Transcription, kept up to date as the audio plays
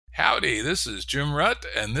Howdy, this is Jim Rutt,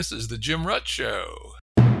 and this is The Jim Rutt Show.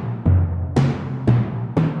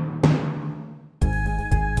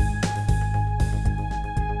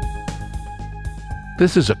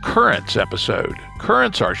 This is a Currents episode.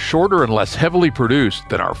 Currents are shorter and less heavily produced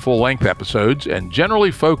than our full-length episodes and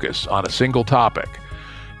generally focus on a single topic.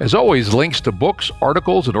 As always, links to books,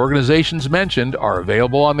 articles, and organizations mentioned are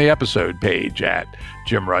available on the episode page at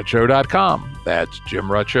jimruttshow.com. That's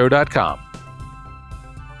jimruttshow.com.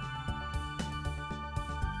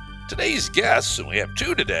 Today's guests, and we have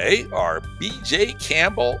two today, are B.J.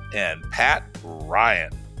 Campbell and Pat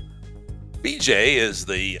Ryan. BJ is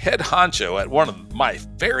the head honcho at one of my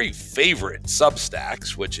very favorite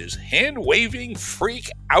Substacks, which is Hand-Waving Freak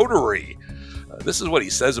Outery. This is what he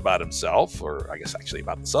says about himself, or I guess actually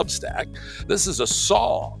about the Substack. This is a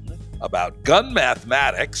song about gun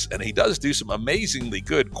mathematics, and he does do some amazingly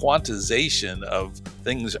good quantization of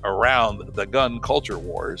things around the gun culture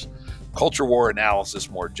wars, culture war analysis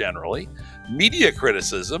more generally, media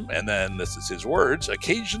criticism, and then, this is his words,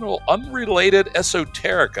 occasional unrelated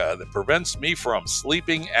esoterica that prevents me from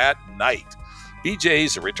sleeping at night.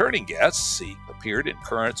 BJ's a returning guest. He appeared in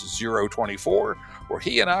Currents 024, where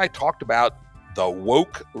he and I talked about the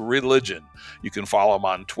woke religion. You can follow him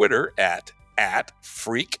on Twitter at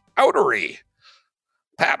FreakOutery.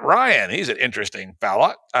 Pat Ryan, he's an interesting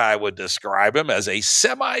fella. I would describe him as a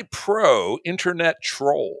semi-pro internet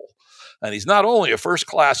troll. And he's not only a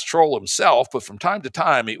first-class troll himself, but from time to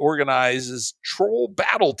time, he organizes troll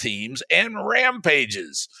battle teams and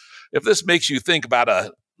rampages. If this makes you think about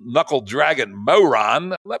a knuckle dragon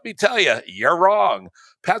moron, let me tell you, you're wrong.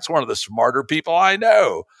 Pat's one of the smarter people I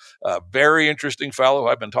know. A very interesting fellow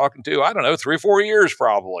I've been talking to, 3 or 4 years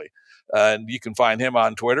probably. And you can find him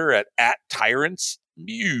on Twitter at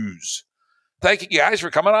 @TyrantsMuse. Thank you guys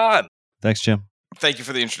for coming on. Thanks, Jim. Thank you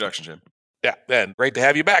for the introduction, Jim. Yeah, and great to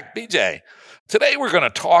have you back, BJ. Today we're going to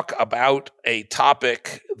talk about a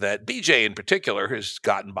topic that BJ in particular has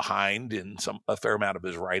gotten behind in a fair amount of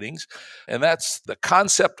his writings, and that's the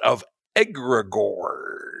concept of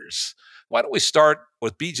egregores. Why don't we start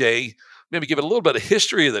with BJ, maybe give it a little bit of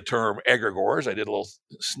history of the term egregores. I did a little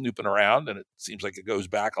snooping around, and it seems like it goes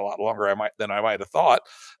back a lot longer than I might have thought,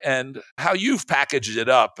 and how you've packaged it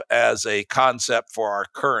up as a concept for our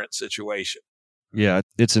current situation. Yeah,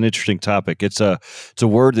 it's an interesting topic. It's a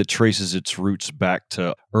word that traces its roots back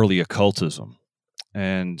to early occultism.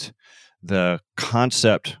 And the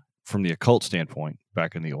concept from the occult standpoint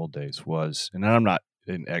back in the old days was, and I'm not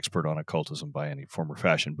an expert on occultism by any form or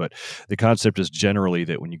fashion, but the concept is generally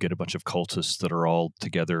that when you get a bunch of cultists that are all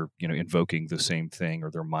together, invoking the same thing,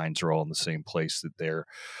 or their minds are all in the same place, that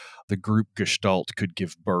the group gestalt could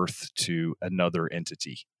give birth to another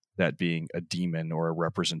entity, that being a demon or a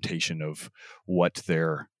representation of what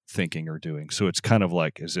they're thinking or doing. So it's kind of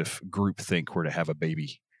like as if groupthink were to have a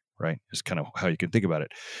baby, right? It's kind of how you can think about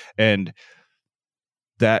it. And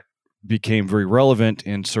that became very relevant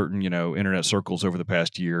in certain, internet circles over the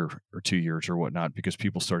past year or 2 years or whatnot, because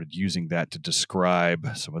people started using that to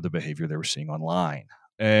describe some of the behavior they were seeing online.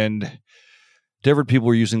 And different people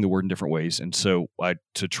were using the word in different ways. And so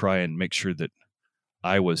to try and make sure that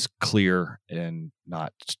I was clear and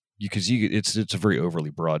not, because it's a very overly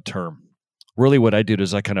broad term. Really, what I did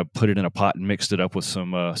is I kind of put it in a pot and mixed it up with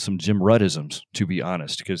some Jim Ruttisms, to be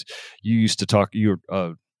honest, because you used to talk. You're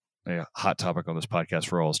a hot topic on this podcast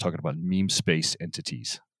for all is talking about meme space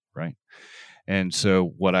entities, right? And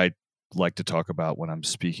so what I like to talk about when I'm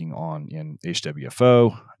speaking in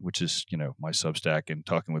HWFO, which is my Substack, and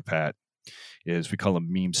talking with Pat, is we call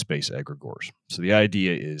them meme space egregores. So the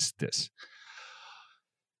idea is this.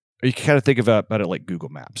 You can kind of think about it like Google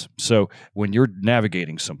Maps. So when you're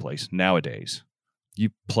navigating someplace nowadays,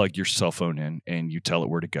 you plug your cell phone in and you tell it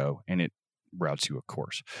where to go, and it routes you a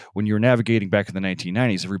course. When you were navigating back in the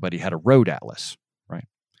 1990s, everybody had a road atlas, right?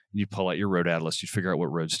 You pull out your road atlas, you'd figure out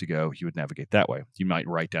what roads to go, you would navigate that way. You might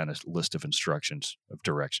write down a list of instructions, of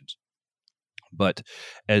directions. But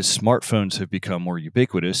as smartphones have become more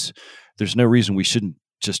ubiquitous, there's no reason we shouldn't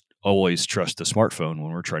just always trust the smartphone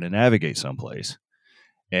when we're trying to navigate someplace.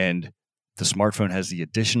 And the smartphone has the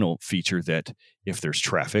additional feature that if there's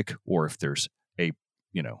traffic, or if there's the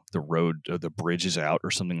road or the bridge is out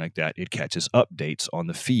or something like that, it catches updates on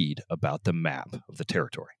the feed about the map of the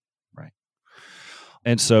territory, right?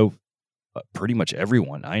 And so pretty much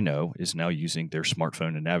everyone I know is now using their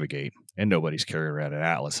smartphone to navigate, and nobody's carrying around an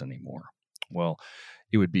atlas anymore. Well,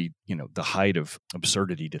 it would be, the height of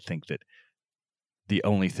absurdity to think that the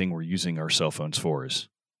only thing we're using our cell phones for is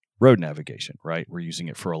road navigation, right? We're using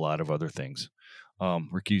it for a lot of other things.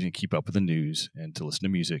 We're using it to keep up with the news and to listen to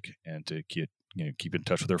music and to get keep in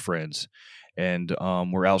touch with our friends. And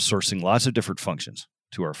we're outsourcing lots of different functions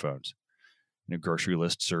to our phones. Grocery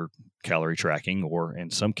lists or calorie tracking, or in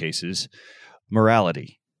some cases,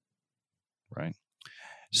 morality, right?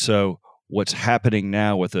 So what's happening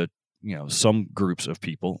now with some groups of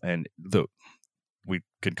people, and we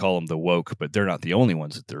could call them the woke, but they're not the only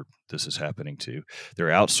ones that this is happening to. They're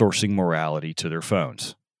outsourcing morality to their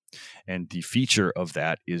phones. And the feature of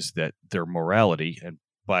that is that their morality, and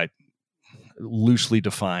by loosely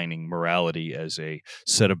defining morality as a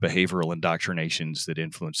set of behavioral indoctrinations that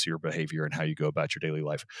influence your behavior and how you go about your daily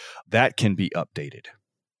life, that can be updated,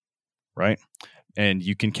 right? And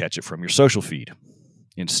you can catch it from your social feed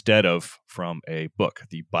instead of from a book,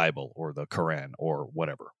 the Bible or the Quran or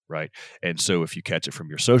whatever, right? And so if you catch it from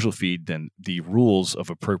your social feed, then the rules of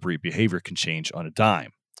appropriate behavior can change on a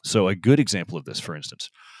dime. So a good example of this, for instance,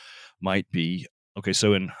 might be, okay,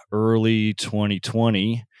 so in early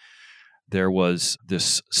 2020, there was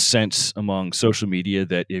this sense among social media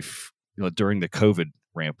that if, during the COVID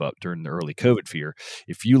ramp up, during the early COVID fear,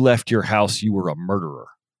 if you left your house, you were a murderer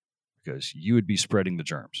because you would be spreading the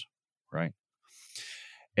germs, right?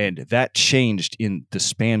 And that changed in the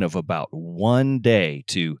span of about one day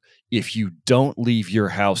to, if you don't leave your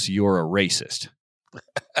house, you're a racist.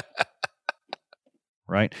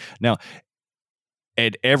 Right? Now,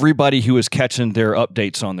 and everybody who is catching their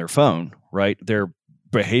updates on their phone, right, their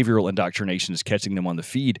behavioral indoctrination is catching them on the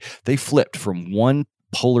feed, they flipped from one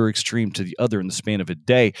polar extreme to the other in the span of a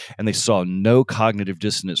day, and they saw no cognitive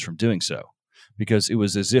dissonance from doing so because it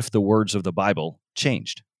was as if the words of the Bible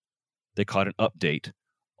changed. They caught an update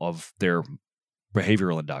of their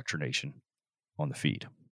behavioral indoctrination on the feed.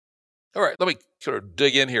 All right, let me sort of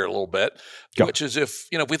dig in here a little bit, Go. which is if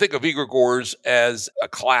we think of egregores as a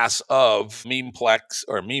class of memeplex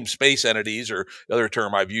or meme space entities, or the other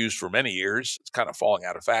term I've used for many years, it's kind of falling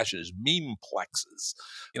out of fashion, is memeplexes.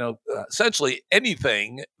 Essentially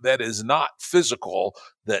anything that is not physical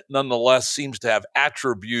that nonetheless seems to have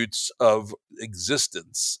attributes of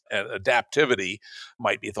existence and adaptivity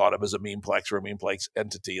might be thought of as a memeplex or a memeplex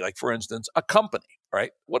entity. Like, for instance, a company.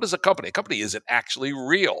 Right? What is a company? A company isn't actually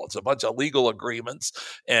real. It's a bunch of legal agreements,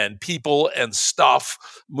 and people and stuff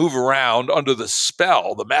move around under the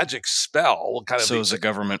spell, the magic spell. So is a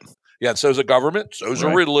government. Yeah, so is a government. So is a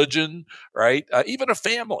Right. religion, right? Even a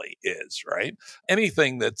family is, right?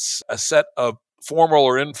 Anything that's a set of formal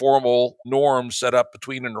or informal norms set up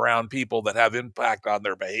between and around people that have impact on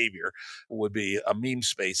their behavior would be a meme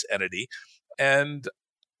space entity. And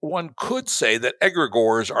one could say that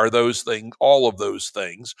egregores are those things, all of those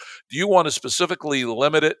things. Do you want to specifically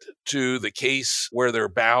limit it to the case where they're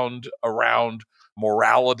bound around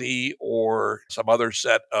morality or some other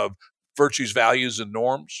set of virtues, values, and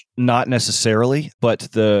norms? Not necessarily,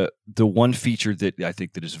 but the one feature that I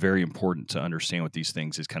think that is very important to understand with these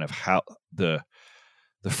things is kind of how the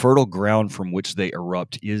fertile ground from which they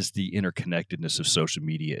erupt is the interconnectedness of social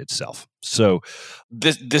media itself. So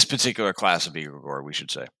this particular class of egregore, we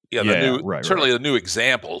should say. Yeah, the new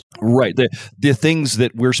examples. Right. The things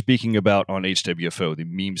that we're speaking about on HWFO, the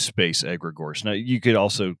meme space egregores. Now, you could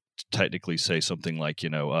also technically say something like,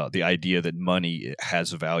 the idea that money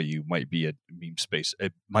has value might be a meme space.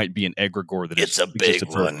 It might be an egregore that it's a big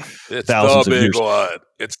one. It's thousands the of big years. one.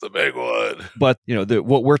 It's the big one. But,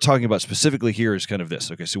 what we're talking about specifically here is kind of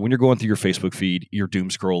this. Okay, so when you're going through your Facebook feed, you're doom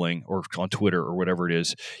scrolling, or on Twitter or whatever it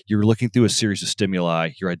is, you're looking through a series of stimuli,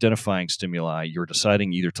 you're identifying stimuli, you're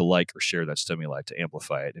deciding either to like or share that stimuli to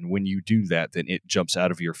amplify it. And when you do that, then it jumps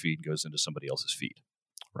out of your feed and goes into somebody else's feed.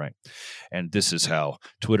 Right. And this is how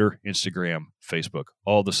Twitter, Instagram, Facebook,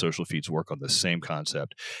 all the social feeds work on the same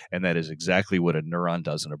concept. And that is exactly what a neuron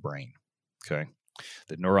does in a brain. Okay.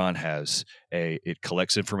 The neuron it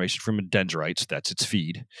collects information from dendrites. That's its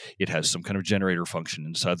feed. It has some kind of generator function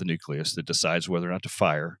inside the nucleus that decides whether or not to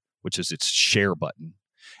fire, which is its share button.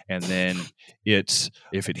 And then if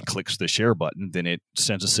it clicks the share button, then it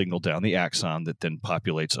sends a signal down the axon that then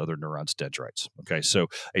populates other neurons' dendrites. Okay. So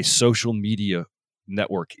a social media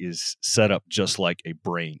network is set up just like a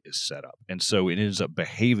brain is set up. And so it ends up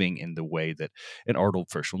behaving in the way that an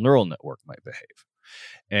artificial neural network might behave.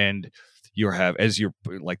 And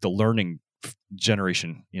the learning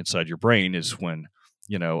generation inside your brain is when,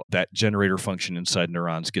 that generator function inside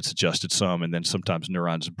neurons gets adjusted some, and then sometimes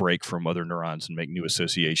neurons break from other neurons and make new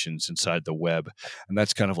associations inside the web. And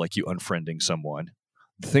that's kind of like you unfriending someone.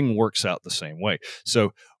 The thing works out the same way.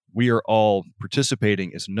 So we are all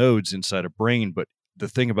participating as nodes inside a brain, but the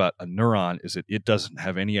thing about a neuron is that it doesn't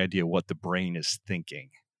have any idea what the brain is thinking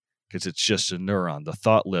because it's just a neuron. The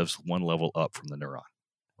thought lives one level up from the neuron,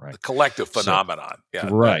 right? The collective So, phenomenon. Yeah.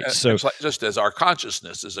 right. So, It's like, just as our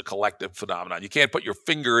consciousness is a collective phenomenon. You can't put your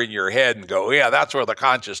finger in your head and go, yeah, that's where the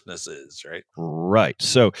consciousness is, right? right.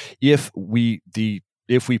 So if we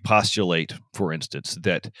postulate, for instance,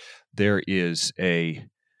 that there is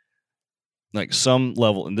some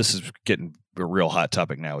level, and this is getting a real hot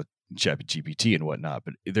topic now with ChatGPT and whatnot,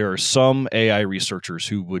 but there are some AI researchers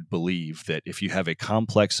who would believe that if you have a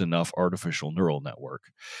complex enough artificial neural network,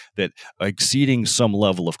 that exceeding some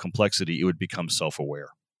level of complexity, it would become self-aware.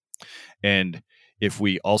 And if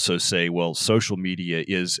we also say, well, social media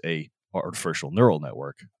is a artificial neural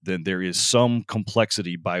network, then there is some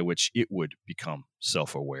complexity by which it would become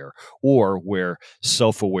self-aware, or where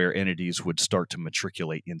self-aware entities would start to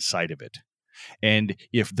matriculate inside of it. And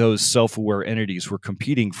if those self-aware entities were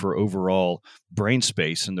competing for overall brain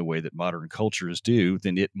space in the way that modern cultures do,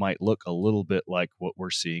 then it might look a little bit like what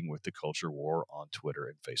we're seeing with the culture war on Twitter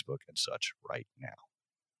and Facebook and such right now.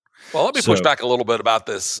 Well, let me push back a little bit about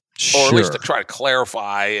this, or at least to try to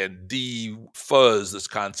clarify and defuzz this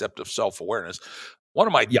concept of self-awareness. One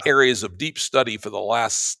of my areas of deep study for the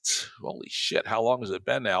last, holy shit, how long has it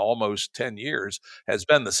been now? Almost 10 years, has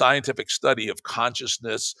been the scientific study of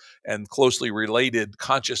consciousness and closely related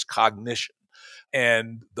conscious cognition.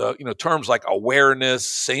 And the terms like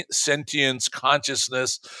awareness, sentience,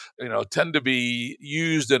 consciousness, tend to be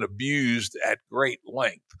used and abused at great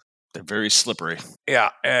length. They're very slippery.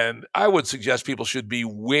 Yeah, and I would suggest people should be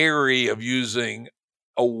wary of using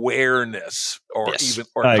awareness or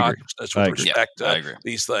consciousness with respect to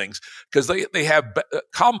these things, because they have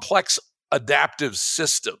complex adaptive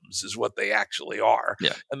systems is what they actually are.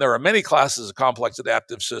 Yeah. And there are many classes of complex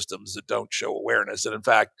adaptive systems that don't show awareness. And in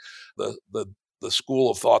fact, the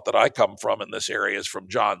school of thought that I come from in this area is from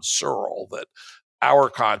John Searle, that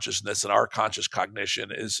our consciousness and our conscious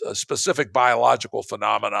cognition is a specific biological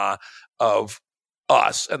phenomena of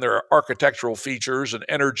us, and there are architectural features and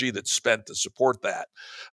energy that's spent to support that,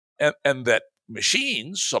 and that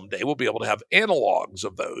machines someday will be able to have analogs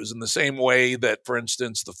of those in the same way that, for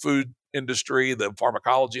instance, the food industry, the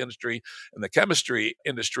pharmacology industry, and the chemistry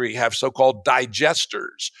industry have so-called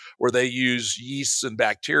digesters, where they use yeasts and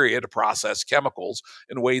bacteria to process chemicals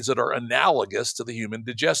in ways that are analogous to the human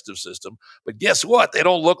digestive system. But guess what? They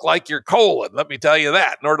don't look like your colon, let me tell you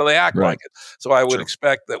that, nor do they act like it. So I would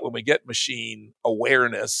expect that when we get machine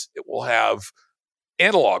awareness, it will have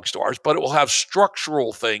analogs to ours, but it will have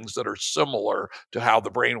structural things that are similar to how the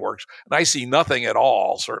brain works. And I see nothing at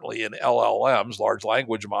all, certainly in LLMs, large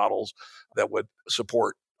language models, that would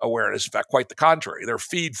support awareness. In fact, quite the contrary. They're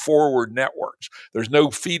feed-forward networks. There's no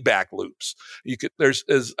feedback loops.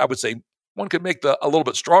 I would say, one could make a little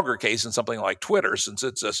bit stronger case in something like Twitter, since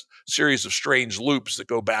it's a series of strange loops that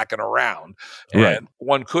go back and around. And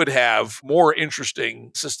one could have more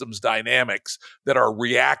interesting systems dynamics that are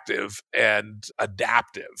reactive and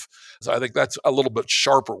adaptive. So I think that's a little bit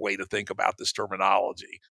sharper way to think about this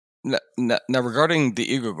terminology. Now, regarding the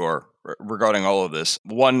egregore, regarding all of this,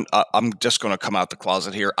 one, I'm just going to come out the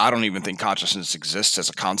closet here. I don't even think consciousness exists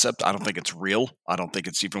as a concept. I don't think it's real. I don't think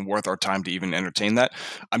it's even worth our time to even entertain that.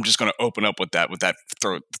 I'm just going to open up with that,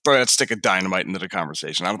 throw that stick of dynamite into the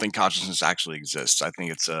conversation. I don't think consciousness actually exists. I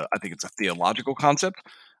think it's a theological concept.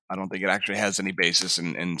 I don't think it actually has any basis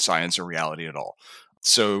in science or reality at all.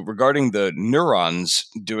 So regarding the neurons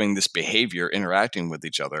doing this behavior, interacting with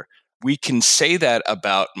each other, we can say that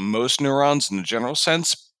about most neurons in the general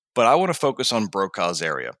sense, but I want to focus on Broca's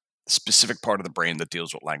area, the specific part of the brain that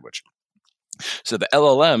deals with language. So the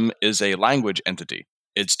LLM is a language entity.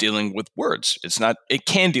 It's dealing with words. It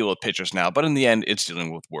can deal with pictures now, but in the end, it's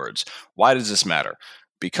dealing with words. Why does this matter?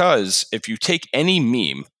 Because if you take any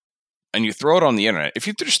meme and you throw it on the internet, if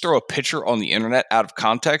you just throw a picture on the internet out of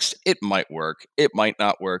context, it might work, it might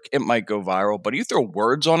not work, it might go viral, but you throw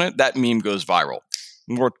words on it, that meme goes viral.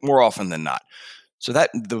 More often than not. So that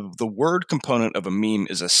the word component of a meme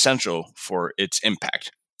is essential for its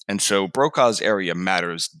impact. And so Broca's area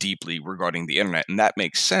matters deeply regarding the internet. And that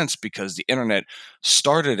makes sense because the internet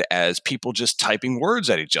started as people just typing words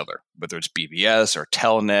at each other, whether it's BBS or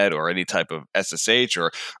Telnet or any type of SSH,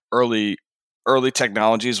 or early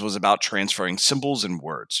technologies was about transferring symbols and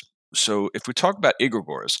words. So if we talk about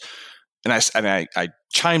egregores, and I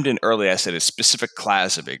chimed in early, I said a specific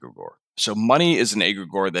class of egregore. So money is an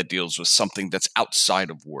egregore that deals with something that's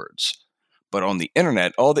outside of words. But on the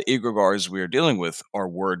internet, all the egregores we are dealing with are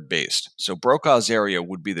word-based. So Broca's area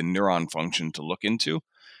would be the neuron function to look into.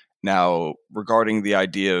 Now, regarding the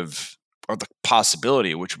idea of, or the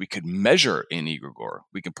possibility which we could measure in egregore,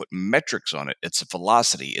 we can put metrics on it, its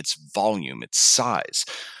velocity, its volume, its size,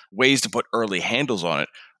 ways to put early handles on it.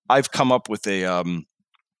 I've come up with a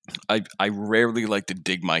I rarely like to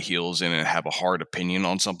dig my heels in and have a hard opinion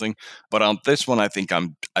on something, but on this one, I think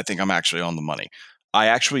I'm actually on the money. I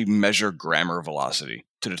actually measure grammar velocity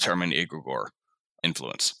to determine egregore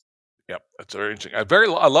influence. Yep, that's very interesting.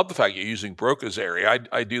 I love the fact you're using Broca's area.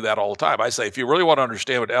 I do that all the time. I say if you really want to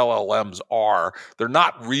understand what LLMs are, they're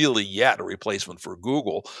not really yet a replacement for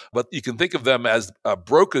Google, but you can think of them as a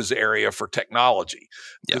Broca's area for technology.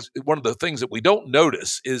 Yeah. Because one of the things that we don't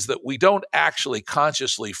notice is that we don't actually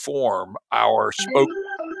consciously form our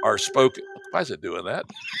spoken. Why is it doing that?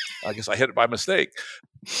 I guess I hit it by mistake.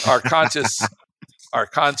 Our conscious.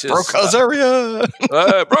 Broca's area.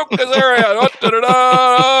 Broca's area.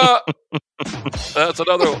 Da-da-da. That's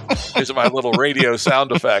another one. These are my little radio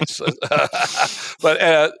sound effects.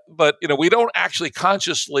 but we don't actually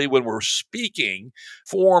consciously, when we're speaking,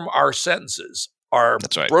 form our sentences. Our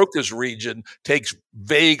That's right. Broca's region takes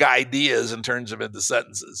vague ideas and turns them into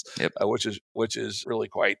sentences, Yep. which is really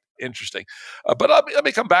quite interesting. But let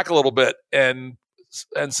me come back a little bit and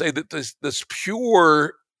say that this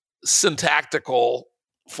pure syntactical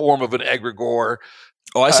form of an egregore.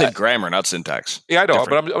 Oh, I said grammar, not syntax. Yeah, I know,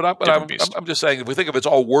 Different I'm just saying if we think of it's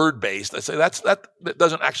all word based, I say that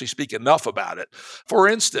doesn't actually speak enough about it. For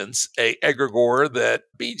instance, a egregore that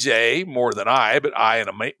BJ more than I, but I in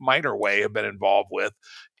a minor way have been involved with,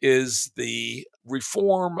 is the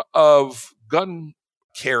reform of gun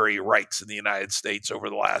carry rights in the United States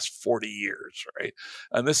over the last 40 years, right?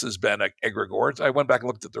 And this has been an egregore. I went back and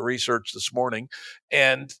looked at the research this morning,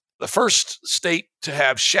 and the first state to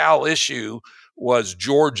have shall issue was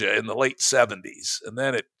Georgia in the late 70s. And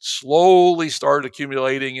then it slowly started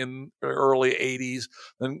accumulating in the early 80s.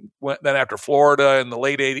 Then after Florida in the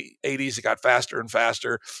late 80s, it got faster and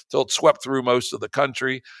faster until it swept through most of the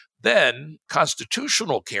country. Then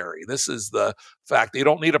constitutional carry. This is the fact that you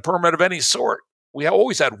don't need a permit of any sort. We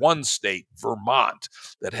always had one state, Vermont,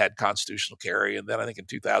 that had constitutional carry. And then I think in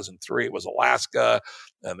 2003, it was Alaska,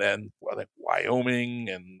 and then I think Wyoming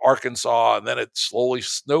and Arkansas. And then it slowly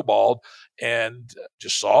snowballed and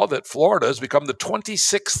just saw that Florida has become the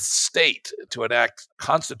 26th state to enact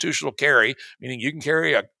constitutional carry, meaning you can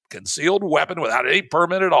carry a concealed weapon without any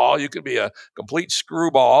permit at all. You could be a complete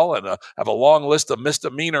screwball and have a long list of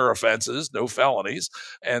misdemeanor offenses, no felonies,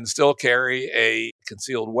 and still carry a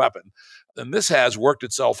concealed weapon. And this has worked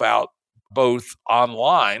itself out both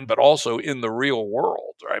online, but also in the real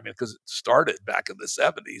world, right? I mean, because it started back in the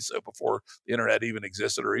 70s, so before the internet even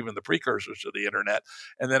existed, or even the precursors to the internet.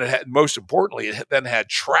 And then most importantly, it then had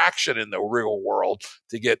traction in the real world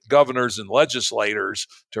to get governors and legislators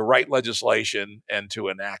to write legislation and to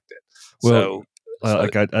enact it. Well,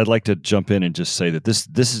 I'd like to jump in and just say that this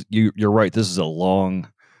is you're right. This is a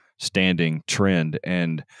long-standing trend,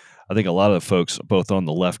 and I think a lot of the folks, both on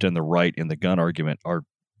the left and the right in the gun argument, are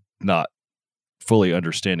not fully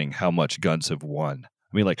understanding how much guns have won.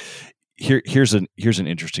 I mean, like here's an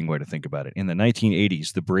interesting way to think about it. In the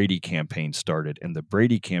 1980s, the Brady campaign started, and the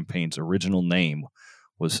Brady campaign's original name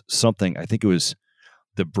was something. I think it was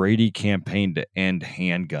the Brady campaign to end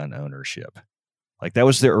handgun ownership. Like that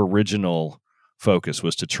was their original focus,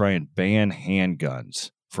 was to try and ban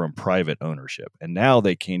handguns from private ownership. And now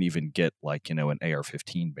they can't even get an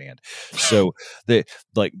AR-15 banned. So the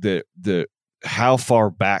how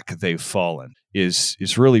far back they've fallen is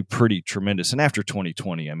really pretty tremendous. And after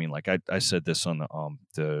 2020, I mean, like I said this on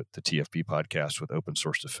the TFP podcast with Open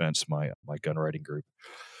Source Defense, my gun writing group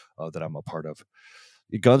that I'm a part of.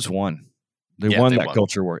 Guns won. They won that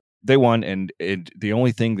culture war. They won, and the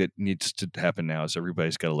only thing that needs to happen now is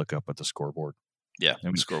everybody's got to look up at the scoreboard. Yeah, I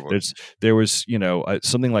mean, scoreboard. There was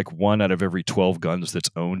something like 1 out of every 12 guns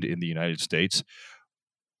that's owned in the United States.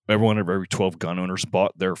 Every 12 gun owners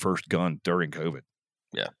bought their first gun during COVID.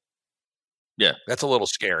 Yeah, that's a little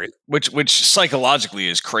scary. Which psychologically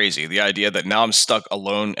is crazy. The idea that now I'm stuck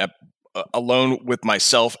alone with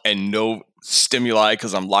myself and no stimuli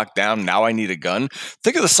because I'm locked down. Now I need a gun.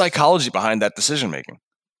 Think of the psychology behind that decision making.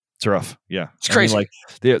 It's rough. Yeah. It's crazy. I mean,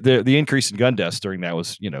 like the increase in gun deaths during that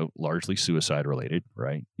was, largely suicide related,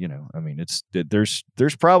 right? I mean, there's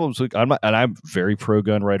problems with, I'm very pro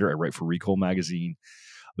gun writer. I write for Recoil magazine,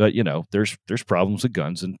 but there's problems with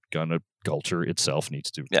guns, and gun culture itself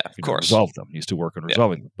needs to resolve them, needs to work on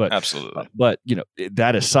resolving them. But absolutely. But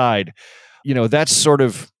that aside, that's sort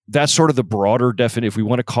of the broader definition. If we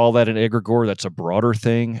want to call that an egregore, that's a broader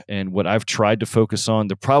thing. And what I've tried to focus on,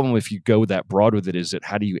 the problem if you go that broad with it is that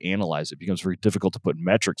how do you analyze it? It becomes very difficult to put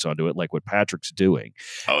metrics onto it, like what Patrick's doing.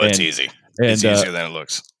 Oh, it's easy. It's easier than it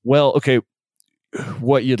looks. Well, okay.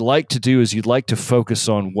 What you'd like to do is you'd like to focus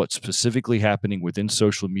on what's specifically happening within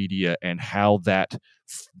social media and how that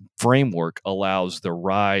framework allows the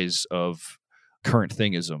rise of current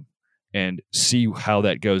thingism and see how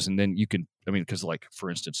that goes. And then you can, because like, for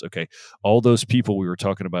instance, okay, all those people we were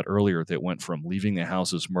talking about earlier that went from leaving the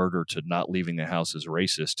house as murder to not leaving the house as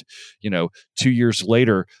racist, 2 years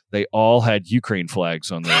later, they all had Ukraine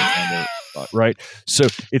flags on their right. So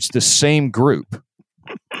it's the same group.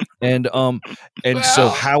 And so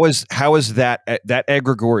how is that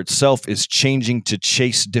egregore itself is changing to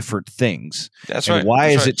chase different things? That's and right.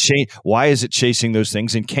 Why is it chasing those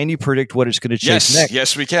things? And can you predict what it's going to chase next?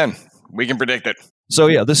 Yes, we can. We can predict it. So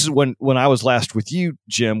yeah, this is when I was last with you,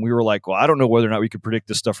 Jim. We were like, well, I don't know whether or not we could predict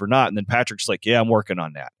this stuff or not. And then Patrick's like, yeah, I'm working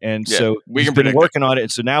on that. And so we've been working on it.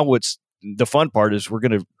 And so now what's the fun part is we're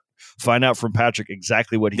going to find out from Patrick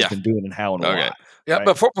exactly what he's been doing and how and why. Yeah, right?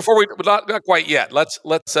 before we not quite yet. Let's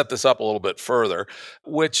set this up a little bit further,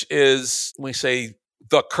 which is we say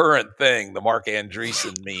the current thing, the Mark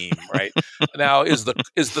Andreessen meme, right? Now, is the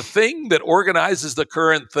thing that organizes the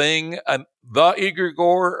current thing the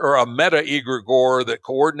egregore or a meta egregore that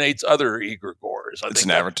coordinates other egregores?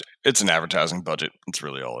 It's an advertising budget. That's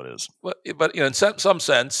really all it is. But in some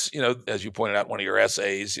sense, as you pointed out in one of your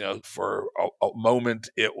essays, for a moment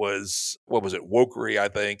it was, what was it, wokery, I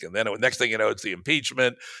think, and then next thing you know, it's the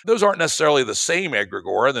impeachment. Those aren't necessarily the same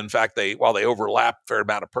egregore, and in fact, while they overlap a fair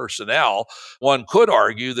amount of personnel, one could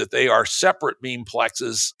argue that they are separate meme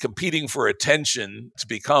plexes competing for attention to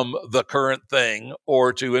become the current thing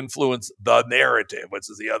or to influence the narrative, which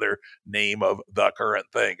is the other name of the current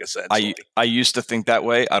thing, essentially. I used to think that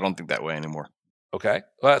way. I don't think that way anymore. Okay.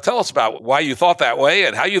 Well, tell us about why you thought that way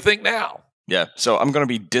and how you think now. Yeah, so I'm going to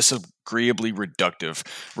be disagreeably reductive.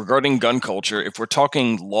 Regarding gun culture, if we're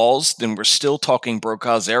talking laws, then we're still talking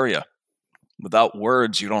Brokaw's area. Without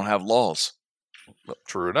words, you don't have laws. Well,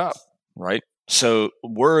 true enough. Right? So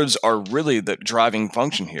words are really the driving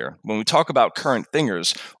function here. When we talk about current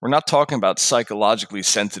thingers, we're not talking about psychologically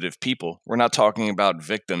sensitive people. We're not talking about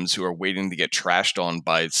victims who are waiting to get trashed on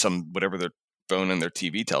by whatever their phone and their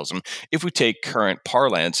TV tells them. If we take current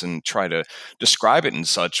parlance and try to describe it and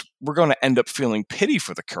such, we're going to end up feeling pity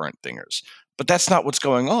for the current thingers. But that's not what's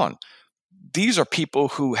going on. These are people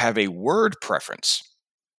who have a word preference.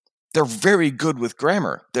 They're very good with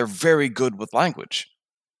grammar. They're very good with language.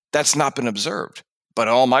 That's not been observed, but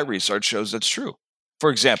all my research shows that's true. For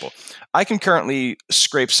example, I can currently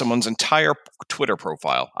scrape someone's entire Twitter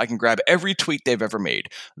profile. I can grab every tweet they've ever made.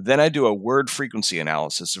 Then I do a word frequency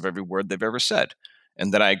analysis of every word they've ever said.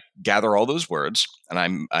 And then I gather all those words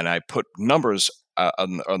and I put numbers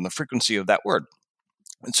on the frequency of that word.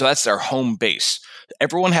 And so that's their home base.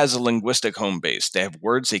 Everyone has a linguistic home base. They have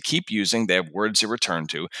words they keep using. They have words they return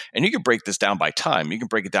to. And you can break this down by time. You can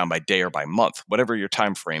break it down by day or by month, whatever your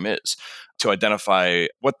time frame is, to identify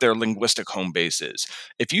what their linguistic home base is.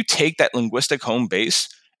 If you take that linguistic home base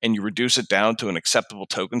and you reduce it down to an acceptable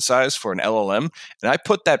token size for an LLM, and I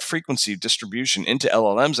put that frequency distribution into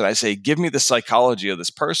LLMs and I say, give me the psychology of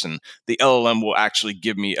this person, the LLM will actually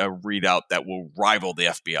give me a readout that will rival the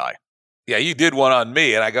FBI. Yeah, you did one on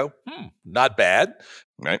me, and I go, not bad.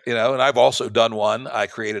 Right. And I've also done one. I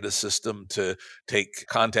created a system to take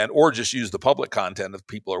content or just use the public content if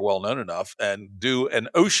people are well known enough and do an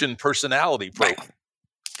ocean personality profile. Right.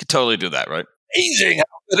 You could totally do that, right? Amazing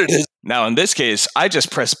how good it is. Now, in this case, I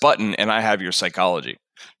just press button and I have your psychology.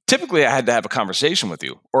 Typically, I had to have a conversation with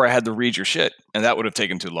you or I had to read your shit, and that would have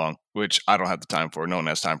taken too long, which I don't have the time for. No one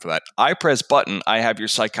has time for that. I press button. I have your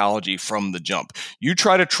psychology from the jump. You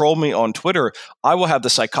try to troll me on Twitter, I will have the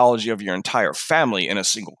psychology of your entire family in a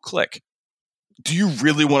single click. Do you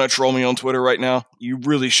really want to troll me on Twitter right now? You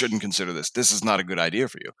really shouldn't consider this. This is not a good idea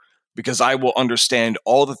for you because I will understand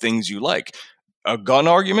all the things you like. A gun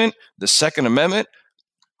argument, the Second Amendment.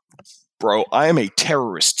 Bro, I am a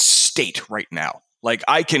terrorist state right now. Like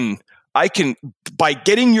I can, by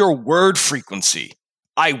getting your word frequency,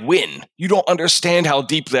 I win. You don't understand how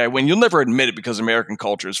deeply I win. You'll never admit it because American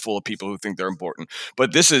culture is full of people who think they're important.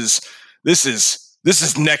 But this is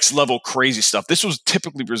next level crazy stuff. This was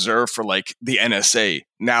typically reserved for like the NSA.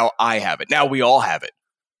 Now I have it. Now we all have it.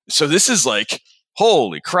 So this is like,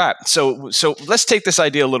 holy crap. So let's take this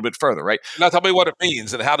idea a little bit further, right? Now tell me what it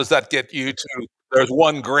means and how does that get you to there's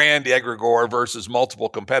one grand egregore versus multiple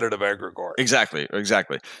competitive egregores.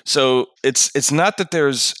 Exactly. So it's not that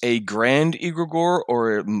there's a grand egregore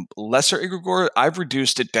or a lesser egregore. I've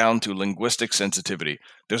reduced it down to linguistic sensitivity.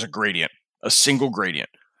 There's a gradient, a single gradient.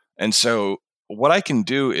 And so what I can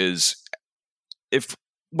do is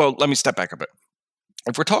let me step back a bit.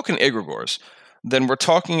 If we're talking egregores, then we're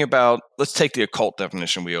talking about, let's take the occult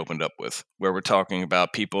definition we opened up with, where we're talking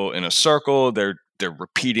about people in a circle, they're they're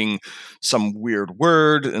repeating some weird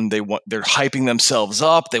word, and they're hyping themselves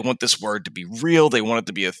up. They want this word to be real. They want it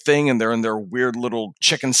to be a thing, and they're in their weird little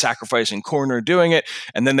chicken sacrificing corner doing it.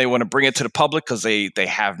 And then they want to bring it to the public because they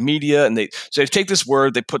have media, and they take this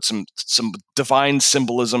word, they put some divine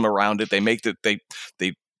symbolism around it. They make it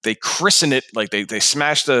they christen it, like they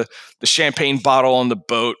smash the champagne bottle on the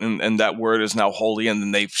boat, and that word is now holy, and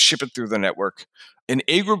then they ship it through the network. An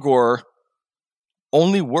egregore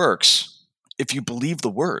only works if you believe the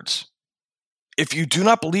words. If you do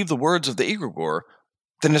not believe the words of the egregore,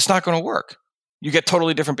 then it's not going to work. You get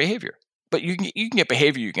totally different behavior. But you can get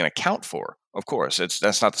behavior you can account for, of course.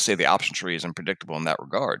 That's not to say the option tree is unpredictable in that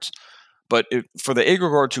regards. But for the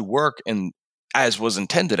egregore to work and as was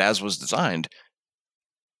intended, as was designed,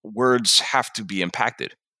 words have to be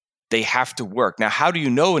impacted. They have to work. Now, how do you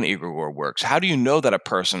know an egregore works? How do you know that a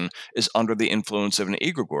person is under the influence of an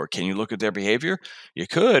egregore? Can you look at their behavior? You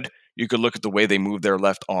could. You could look at the way they move their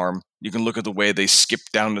left arm. You can look at the way they skip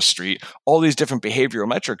down the street. All these different behavioral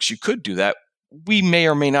metrics, you could do that. We may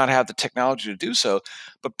or may not have the technology to do so.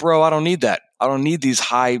 But bro, I don't need that. I don't need these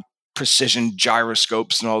high precision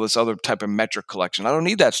gyroscopes and all this other type of metric collection. I don't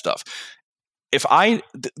need that stuff. The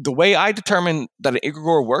way I determine that an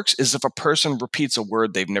egregore works is if a person repeats a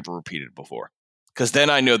word they've never repeated before, because then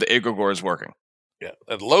I know the egregore is working. Yeah,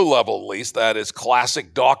 at low level, at least, that is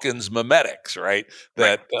classic Dawkins memetics, right?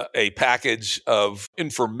 That a package of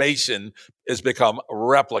information has become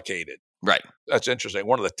replicated. Right. That's interesting.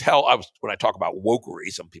 One of the when I talk about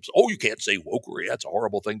wokery, some people say, "Oh, you can't say wokery. That's a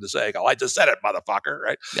horrible thing to say." I just said it, motherfucker,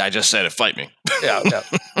 right? Yeah, I just said it. Fight me. Yeah.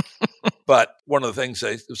 But one of the things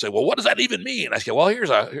they say, well, what does that even mean? I say, well, here's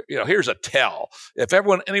a tell. If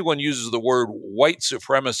anyone uses the word white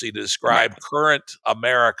supremacy to describe current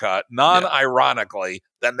America non-ironically,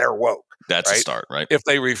 then they're woke. That's right? a start, right? If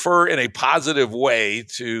they refer in a positive way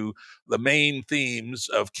to the main themes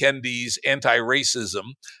of Kendi's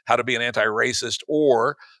anti-racism, how to be an anti-racist,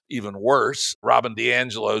 or even worse, Robin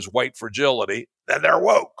DiAngelo's white fragility, then they're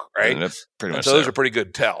woke, right? And that's pretty much so those are pretty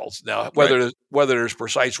good tells. Now, whether there's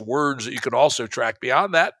precise words that you can also track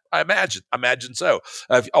beyond that, I imagine so.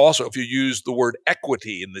 If you use the word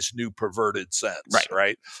equity in this new perverted sense,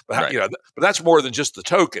 right? But but that's more than just the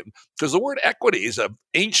token, because the word equity is an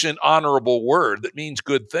ancient, honorable word that means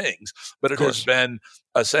good things, but it has been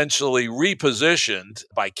essentially repositioned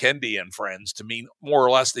by Kendi and friends to mean more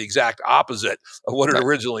or less the exact opposite of what it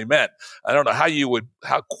originally meant. I don't know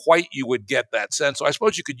how quite you would get that sense. So I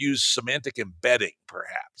suppose you could use semantic embedding,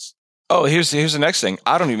 perhaps. Oh, here's the next thing.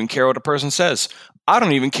 I don't even care what a person says. I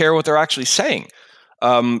don't even care what they're actually saying.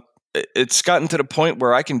 It's gotten to the point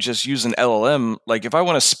where I can just use an LLM. Like if I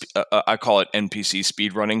want to, I call it NPC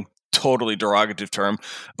speed running. Totally derogative term,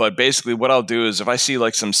 but basically what I'll do is if I see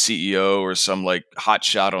like some CEO or some like hot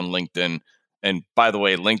shot on LinkedIn, and by the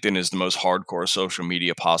way, LinkedIn is the most hardcore social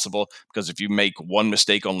media possible, because if you make one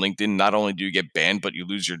mistake on LinkedIn, not only do you get banned, but you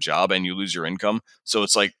lose your job and you lose your income. So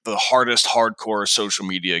it's like the hardest hardcore social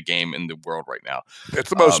media game in the world right now. It's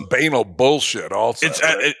the most banal bullshit also.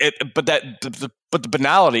 But the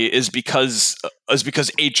banality is because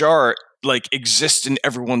HR like exists in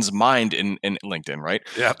everyone's mind in LinkedIn, right?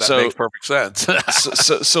 Yeah, that makes perfect sense.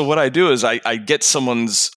 so what I do is I get someone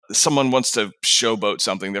wants to showboat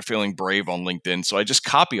something. They're feeling brave on LinkedIn. So I just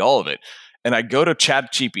copy all of it. And I go to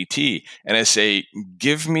ChatGPT and I say,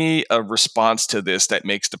 give me a response to this that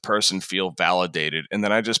makes the person feel validated. And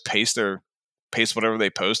then I just paste whatever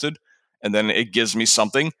they posted. And then it gives me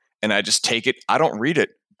something. And I just take it. I don't read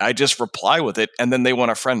it. I just reply with it. And then they want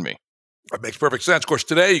to friend me. That makes perfect sense. Of course,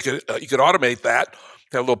 today you could automate that.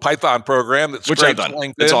 Have a little Python program that's which I've done.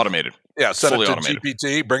 LinkedIn. It's automated. Yeah, send it to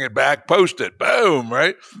GPT, bring it back, post it, boom,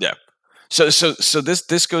 right? Yeah. So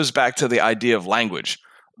this goes back to the idea of language.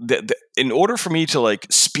 In order for me to like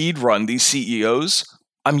speed run these CEOs,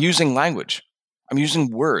 I'm using language. I'm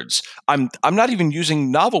using words. I'm not even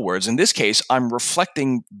using novel words. In this case, I'm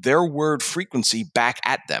reflecting their word frequency back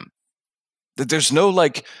at them. That there's no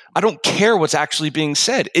I don't care what's actually being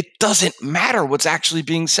said. It doesn't matter what's actually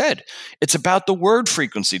being said. It's about the word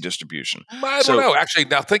frequency distribution. I don't know. Actually,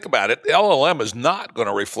 now think about it. The LLM is not going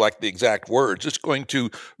to reflect the exact words. It's going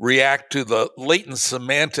to react to the latent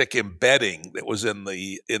semantic embedding that was in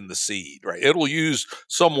the seed, right? It'll use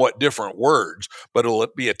somewhat different words, but it'll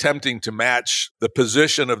be attempting to match the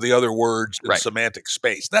position of the other words in semantic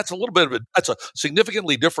space. That's a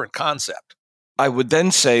significantly different concept. I would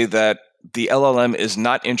then say that the LLM is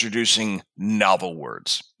not introducing novel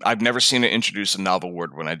words. I've never seen it introduce a novel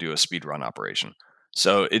word when I do a speedrun operation.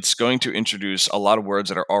 So it's going to introduce a lot of words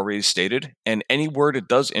that are already stated, and any word it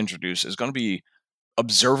does introduce is going to be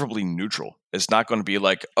observably neutral. It's not going to be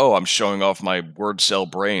like, oh, I'm showing off my word cell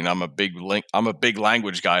brain. I'm a big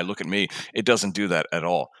language guy. Look at me. It doesn't do that at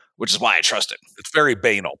all, which is why I trust it. It's very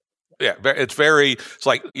banal. Yeah, it's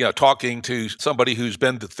like, talking to somebody who's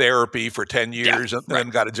been to therapy for 10 years and then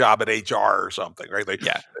got a job at HR or something, right?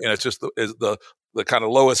 It's just the kind of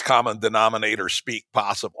lowest common denominator speak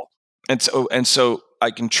possible. And so I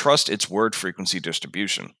can trust its word frequency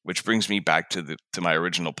distribution, which brings me back to my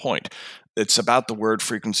original point. It's about the word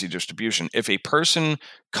frequency distribution. If a person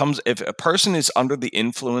is under the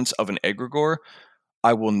influence of an egregore,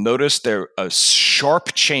 I will notice a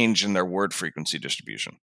sharp change in their word frequency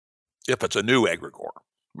distribution. If it's a new egregore.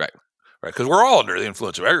 Right. Because we're all under the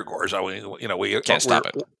influence of egregores. We can't stop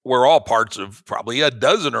it. We're all parts of probably a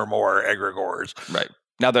dozen or more egregores. Right.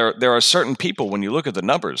 Now, there are certain people, when you look at the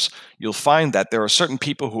numbers, you'll find that there are certain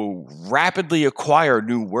people who rapidly acquire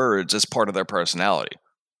new words as part of their personality.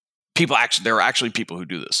 There are actually people who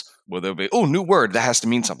do this, where they'll be, new word, that has to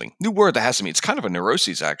mean something. New word, that has to mean. It's kind of a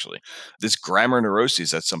neuroses, actually. This grammar neuroses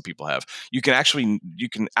that some people have. You can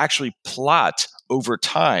actually plot over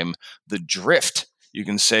time the drift. You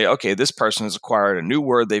can say, okay, this person has acquired a new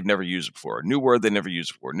word they've never used before, a new word they never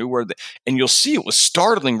used before, and you'll see it with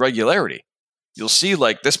startling regularity. You'll see,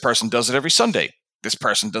 like, this person does it every Sunday. This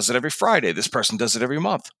person does it every Friday. This person does it every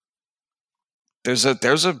month. There's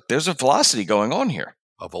a velocity going on here.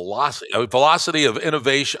 A velocity of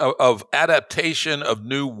innovation, of adaptation of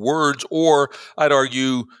new words, or I'd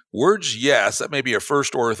argue words, yes, that may be a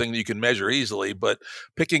first order thing that you can measure easily, but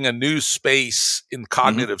picking a new space in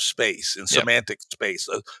cognitive space, in semantic space.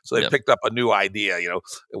 So they picked up a new idea,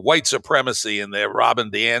 white supremacy and the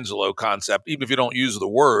Robin DiAngelo concept. Even if you don't use the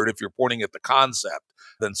word, if you're pointing at the concept,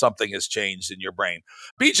 then something has changed in your brain.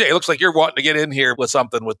 BJ, it looks like you're wanting to get in here with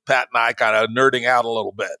something with Pat and I kind of nerding out a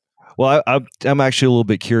little bit. Well, I'm actually a little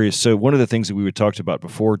bit curious. So one of the things that we had talked about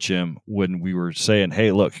before, Jim, when we were saying,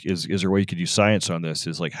 hey, look, is there a way you could use science on this,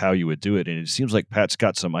 is like how you would do it. And it seems like Pat's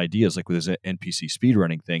got some ideas, like with his NPC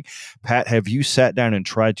speedrunning thing. Pat, have you sat down and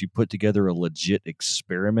tried to put together a legit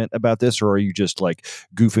experiment about this, or are you just like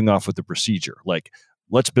goofing off with the procedure? Like,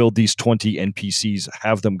 let's build these 20 NPCs,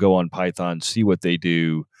 have them go on Python, see what they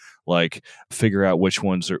do, like figure out which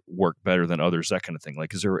ones work better than others, that kind of thing.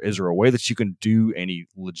 Like, is there a way that you can do any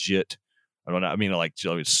legit, I don't know, I mean, like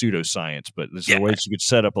pseudoscience, but is there a way that you could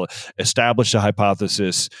set up, establish a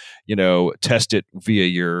hypothesis, test it via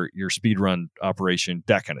your speedrun operation,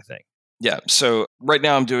 that kind of thing? Yeah. So right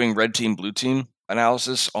now I'm doing red team, blue team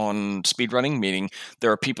analysis on speedrunning, meaning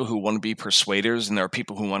there are people who want to be persuaders and there are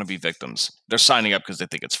people who want to be victims. They're signing up because they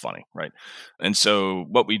think it's funny, right? And so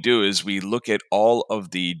what we do is we look at all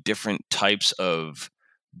of the different types of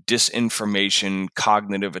disinformation,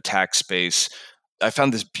 cognitive attack space. I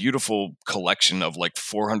found this beautiful collection of like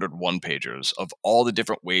 400 one-pagers of all the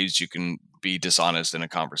different ways you can be dishonest in a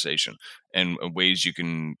conversation and ways you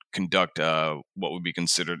can conduct what would be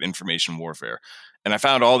considered information warfare. And I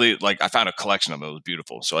found I found a collection of them. It was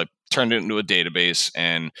beautiful. So I turned it into a database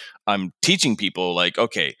and I'm teaching people like,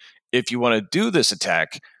 okay, if you want to do this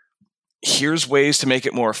attack, here's ways to make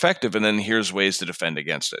it more effective. And then here's ways to defend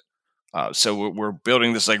against it. So we're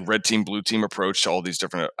building this like red team, blue team approach to all these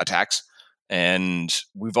different attacks. And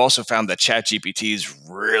we've also found that ChatGPT is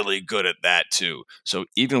really good at that too. So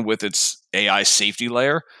even with its AI safety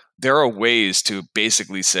layer, there are ways to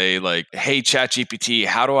basically say like, hey, ChatGPT,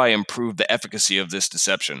 how do I improve the efficacy of this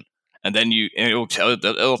deception? And then it'll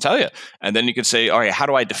tell you. And then you can say, all right, how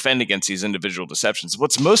do I defend against these individual deceptions?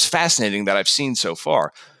 What's most fascinating that I've seen so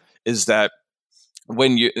far is that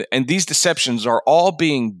and these deceptions are all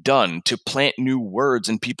being done to plant new words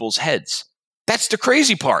in people's heads. That's the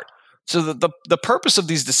crazy part. So the purpose of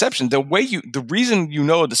these deceptions, the reason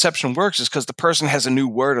a deception works is because the person has a new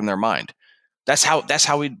word in their mind. That's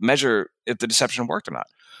how we measure if the deception worked or not.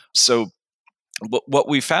 So what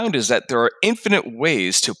we found is that there are infinite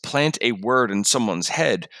ways to plant a word in someone's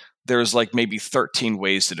head. There's like maybe 13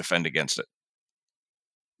 ways to defend against it.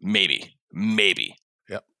 Maybe.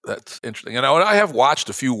 Yep, that's interesting. And I have watched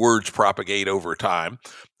a few words propagate over time.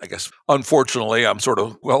 I guess, unfortunately, I'm sort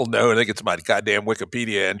of well known. I think it's my goddamn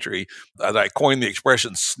Wikipedia entry that I coined the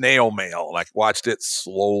expression snail mail. And I watched it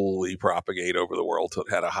slowly propagate over the world till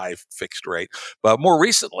it had a high fixed rate. But more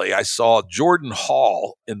recently, I saw Jordan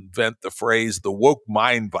Hall invent the phrase the woke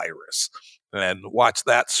mind virus. and watch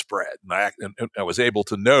that spread. And I was able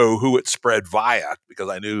to know who it spread via because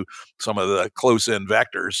I knew some of the close-in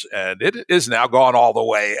vectors, and it is now gone all the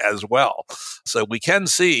way as well. So we can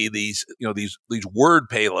see these word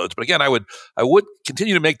payloads. But again, I would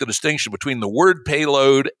continue to make the distinction between the word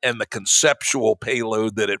payload and the conceptual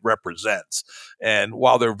payload that it represents. And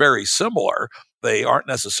while they're very similar, they aren't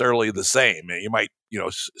necessarily the same. You might,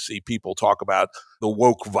 see people talk about the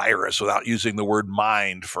woke virus without using the word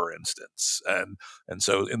mind, for instance. And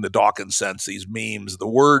so in the Dawkins sense, these memes, the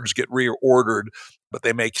words get reordered, but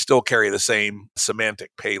they may still carry the same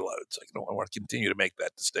semantic payloads. I want to continue to make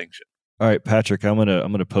that distinction. All right, Patrick, I'm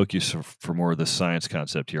gonna poke you for more of the science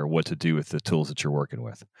concept here, what to do with the tools that you're working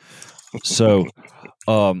with. So,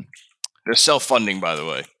 they're self-funding, by the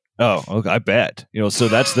way. Oh, okay, I bet. So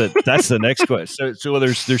that's the ne's question. So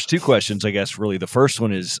there's two questions, I guess, really. The first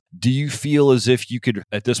one is, do you feel as if you could,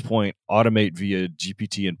 at this point, automate via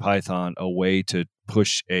GPT and Python a way to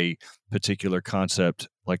push a particular concept,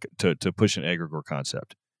 like to push an egregore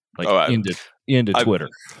concept, into Twitter?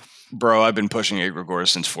 Bro, I've been pushing Egregores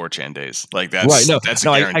since 4chan days. Like that's a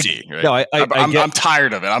guarantee. Right? I'm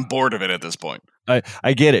tired of it. I'm bored of it at this point.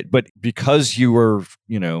 I get it, but because you were,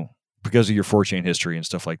 because of your 4chan history and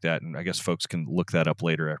stuff like that, and I guess folks can look that up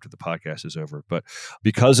later after the podcast is over. But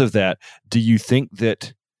because of that, do you think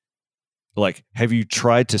that, have you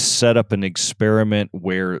tried to set up an experiment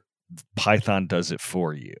where Python does it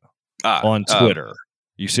for you on Twitter?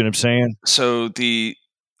 You see what I'm saying? So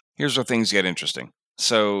here's where things get interesting.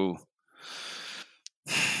 So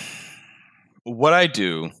what I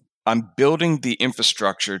do, I'm building the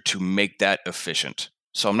infrastructure to make that efficient.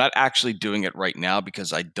 So I'm not actually doing it right now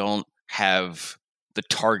because I don't have the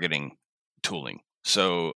targeting tooling.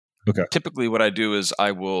 So typically what I do is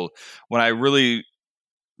when I really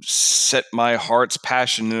set my heart's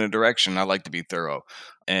passion in a direction, I like to be thorough.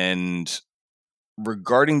 And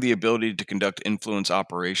regarding the ability to conduct influence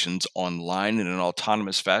operations online in an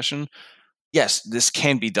autonomous fashion, yes, this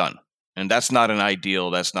can be done. And that's not an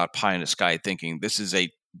ideal, that's not pie in the sky thinking. This is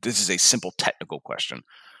a simple technical question.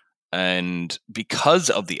 And because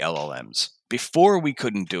of the LLMs, before we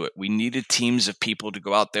couldn't do it, we needed teams of people to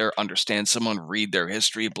go out there, understand someone, read their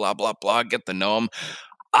history, blah, blah, blah, get to know them.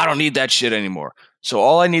 I don't need that shit anymore. So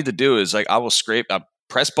all I need to do is I will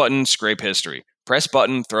press button, scrape history. Press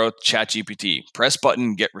button, throw ChatGPT. Press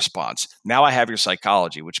button, get response. Now I have your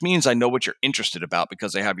psychology, which means I know what you're interested about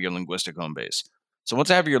because I have your linguistic home base. So once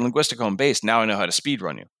I have your linguistic home base, now I know how to speed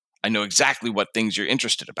run you. I know exactly what things you're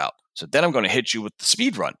interested about. So then I'm going to hit you with the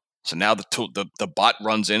speed run. So now the bot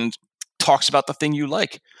runs in and talks about the thing you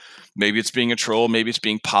like. Maybe it's being a troll. Maybe it's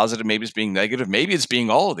being positive. Maybe it's being negative. Maybe it's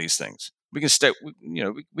being all of these things. We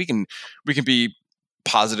can be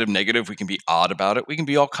positive, negative. We can be odd about it. We can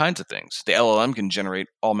be all kinds of things. The LLM can generate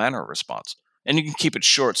all manner of response, and you can keep it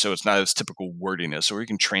short so it's not as typical wordiness. Or you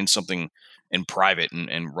can train something in private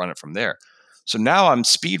and run it from there. So now I'm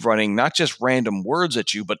speed running not just random words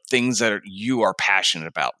at you, but things that you are passionate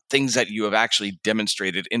about, things that you have actually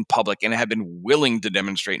demonstrated in public and have been willing to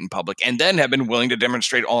demonstrate in public and then have been willing to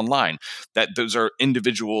demonstrate online. That those are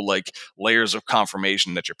individual layers of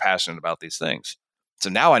confirmation that you're passionate about these things.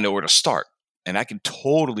 So now I know where to start and I can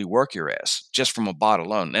totally work your ass just from a bot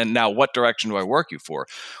alone. And now what direction do I work you for?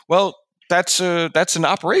 Well, that's an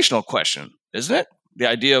operational question, isn't it? The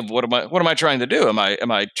idea of what am I trying to do? Am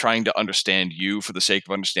I trying to understand you for the sake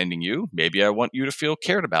of understanding you? Maybe I want you to feel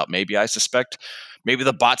cared about. Maybe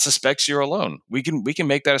the bot suspects you're alone. We can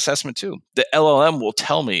make that assessment too. The LLM will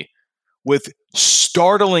tell me with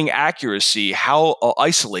startling accuracy how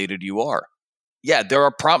isolated you are. Yeah, there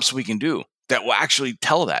are prompts we can do that will actually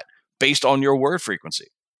tell that based on your word frequency.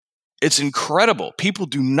 It's incredible. People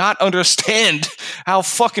do not understand how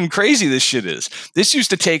fucking crazy this shit is. This used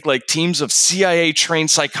to take teams of CIA-trained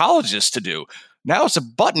psychologists to do. Now it's a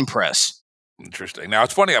button press. Interesting. Now,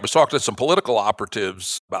 it's funny. I was talking to some political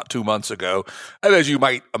operatives about 2 months ago, and as you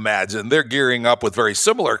might imagine, they're gearing up with very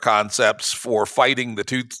similar concepts for fighting the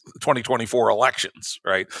 2024 elections,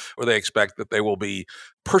 right? Where they expect that they will be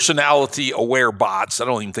personality-aware bots. I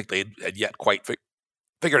don't even think they had yet quite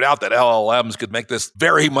figured out that LLMs could make this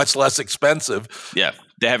very much less expensive. Yeah,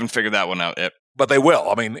 they haven't figured that one out yet. But they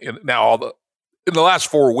will. I mean, now in the last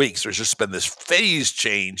 4 weeks, there's just been this phase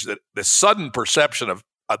change, that this sudden perception of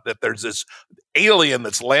that there's this alien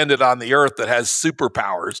that's landed on the earth that has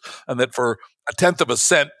superpowers, and that for a tenth of a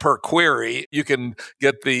cent per query, you can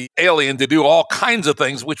get the alien to do all kinds of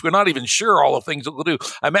things, which we're not even sure all the things it will do.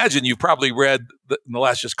 I imagine you've probably read in the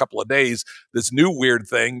last just couple of days this new weird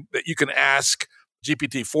thing that you can ask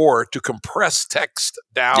GPT-4 to compress text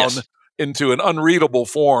down into an unreadable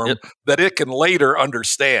form that it can later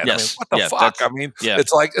understand. Yes. I mean, what the fuck? I mean,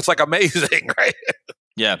 it's like amazing, right?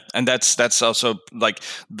 Yeah, and that's also like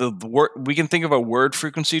the word. We can think of a word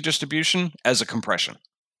frequency distribution as a compression,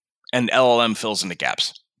 and LLM fills in the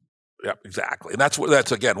gaps. Yep, exactly. And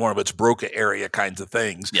that's again one of its Broca area kinds of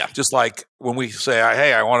things. Yeah. Just like when we say,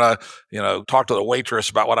 hey, I want to, talk to the waitress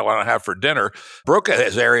about what I want to have for dinner,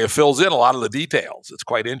 Broca's area fills in a lot of the details. It's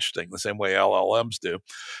quite interesting, the same way LLMs do.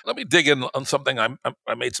 Let me dig in on something I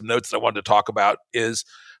made some notes that I wanted to talk about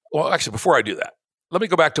actually, before I do that, let me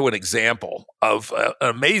go back to an example of an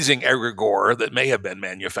amazing egregore that may have been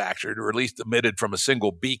manufactured or at least emitted from a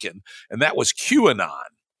single beacon, and that was QAnon.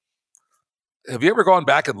 Have you ever gone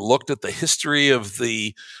back and looked at the history of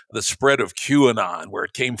the spread of QAnon, where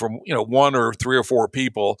it came from, one or three or four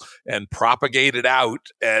people and propagated out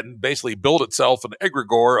and basically built itself an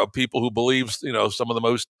egregore of people who believes, some of the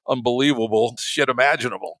most unbelievable shit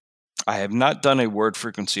imaginable? I have not done a word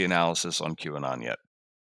frequency analysis on QAnon yet.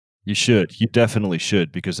 You should. You definitely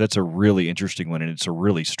should, because that's a really interesting one, and it's a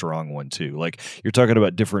really strong one too. Like, you're talking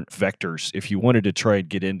about different vectors. If you wanted to try and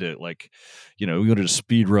get into, like, you wanted to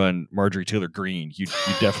speed run Marjorie Taylor Greene, you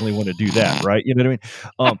definitely want to do that, right? You know what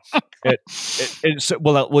I mean?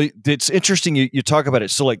 It's interesting you talk about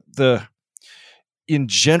it. So, like, in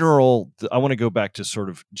general, I want to go back to sort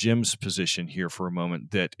of Jim's position here for a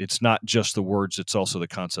moment, that it's not just the words, it's also the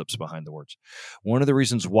concepts behind the words. One of the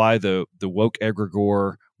reasons why the woke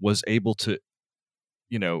egregore was able to,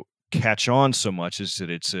 catch on so much is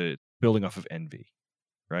that it's building off of envy,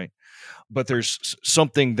 right? But there's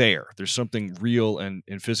something there. There's something real and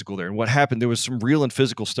physical there. And what happened, there was some real and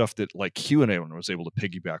physical stuff that, like, QAnon was able to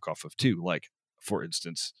piggyback off of too. Like, for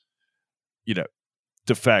instance,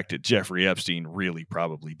 the fact that Jeffrey Epstein really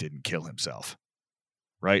probably didn't kill himself,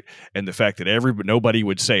 right? And the fact that nobody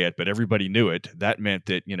would say it, but everybody knew it, that meant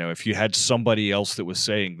that, if you had somebody else that was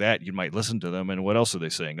saying that, you might listen to them. And what else are they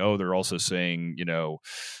saying? Oh, they're also saying,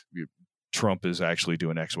 Trump is actually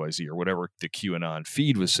doing XYZ or whatever the QAnon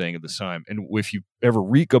feed was saying at the time. And if you ever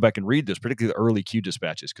go back and read this, particularly the early Q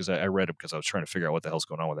dispatches, because I read them because I was trying to figure out what the hell's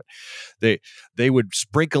going on with it. They would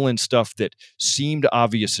sprinkle in stuff that seemed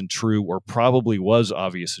obvious and true, or probably was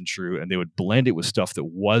obvious and true, and they would blend it with stuff that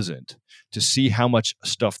wasn't, to see how much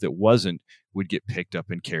stuff that wasn't would get picked up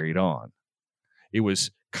and carried on. It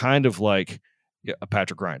was kind of like a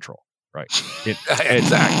Patrick Ryan troll, right?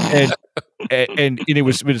 Exactly. And it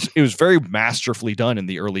was very masterfully done in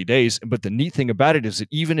the early days. But the neat thing about it is that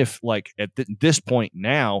even if, like, at this point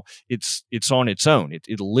now, it's on its own.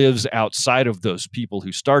 It lives outside of those people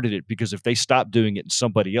who started it, because if they stopped doing it and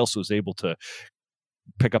somebody else was able to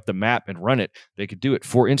pick up the map and run it, they could do it.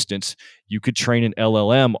 For instance, you could train an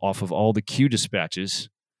LLM off of all the Q dispatches,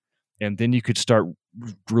 and then you could start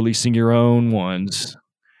releasing your own ones.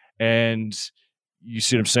 And you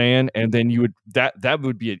see what I'm saying? And then you would that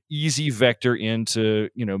would be an easy vector into,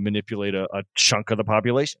 manipulate a chunk of the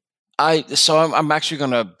population. So I'm actually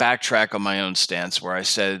going to backtrack on my own stance where I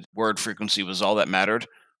said word frequency was all that mattered.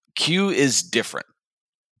 Q is different,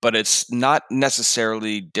 but it's not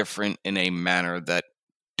necessarily different in a manner that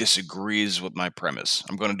disagrees with my premise.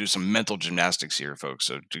 I'm going to do some mental gymnastics here,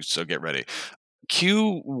 folks. So get ready.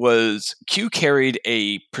 Q carried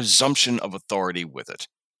a presumption of authority with it.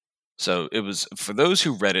 So it was, for those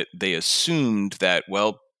who read it, they assumed that,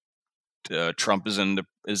 Trump is in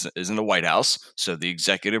the White House, so the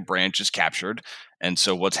executive branch is captured, and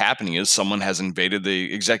so what's happening is someone has invaded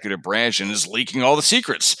the executive branch and is leaking all the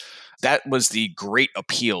secrets. That was the great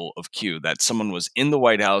appeal of Q, that someone was in the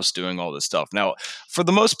White House doing all this stuff. Now, for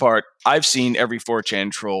the most part, I've seen every 4chan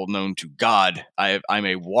troll known to God. I'm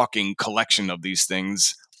a walking collection of these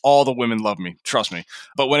things. All the women love me, trust me.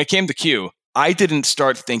 But when it came to Q, I didn't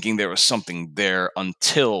start thinking there was something there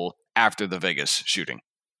until after the Vegas shooting.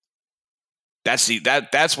 That's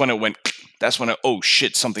when it went. That's when oh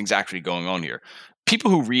shit, something's actually going on here.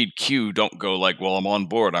 People who read Q don't go like, well, I'm on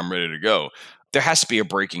board, I'm ready to go. There has to be a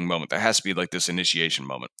breaking moment. There has to be like this initiation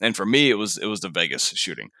moment. And for me, it was the Vegas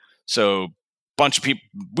shooting. So bunch of people,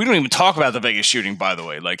 we don't even talk about the Vegas shooting, by the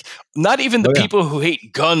way. Like, not even the people who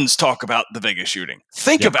hate guns talk about the Vegas shooting.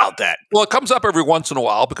 Think about that. Well, it comes up every once in a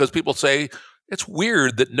while because people say it's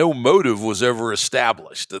weird that no motive was ever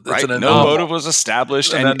established. That's right? No motive was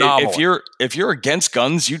established. And if you're against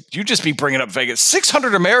guns, you just be bringing up Vegas.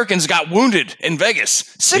 600 Americans got wounded in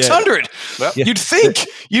Vegas. 600. Yeah. You'd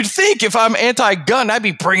think if I'm anti-gun, I'd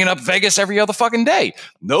be bringing up Vegas every other fucking day.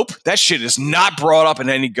 Nope. That shit is not brought up in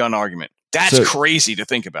any gun argument. That's crazy to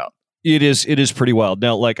think about. It is pretty wild.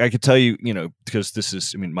 Now, like I could tell you, because this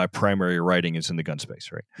is, my primary writing is in the gun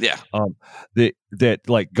space, right? Yeah. That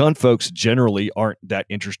like gun folks generally aren't that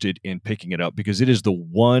interested in picking it up because it is the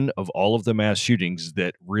one of all of the mass shootings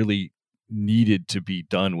that really needed to be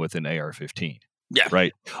done with an AR-15. Yeah.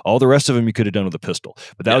 Right. All the rest of them you could have done with a pistol,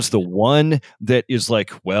 but that was the one that is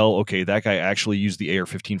like, well, okay, that guy actually used the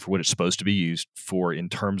AR-15 for what it's supposed to be used for in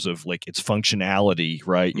terms of like its functionality,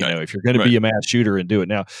 right? If you're going to be a mass shooter and do it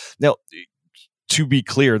now, to be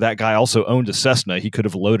clear, that guy also owned a Cessna. He could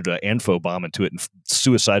have loaded an Anfo bomb into it and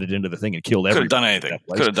suicided into the thing and killed everybody.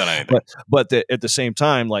 Could have done anything. But at the same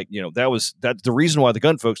time, like, that the reason why the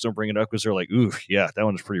gun folks don't bring it up because they're like, ooh, yeah, that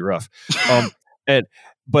one was pretty rough.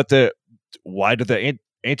 Why do the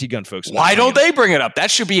anti-gun folks? Why don't they bring it up? That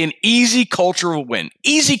should be an easy cultural win,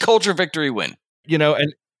 easy culture victory win.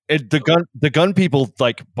 And the gun people,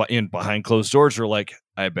 like in behind closed doors, are like,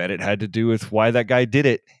 I bet it had to do with why that guy did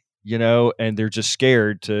it. And they're just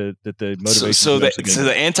scared that the motivation. So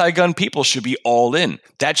the anti-gun people should be all in.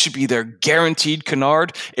 That should be their guaranteed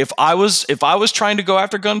canard. If I was trying to go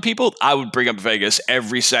after gun people, I would bring up Vegas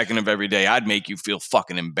every second of every day. I'd make you feel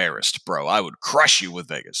fucking embarrassed, bro. I would crush you with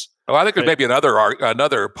Vegas. Well, I think there's maybe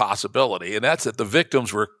another possibility, and that's that the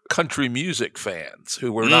victims were country music fans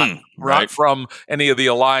who were not from any of the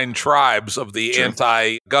aligned tribes of the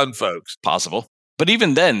anti-gun folks. Possible. But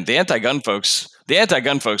even then, the anti-gun folks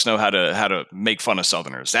know how to make fun of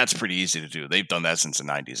Southerners. That's pretty easy to do. They've done that since the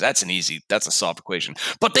 90s. That's a soft equation.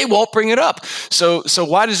 But they won't bring it up. So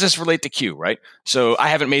why does this relate to Q, right? So I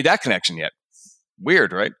haven't made that connection yet.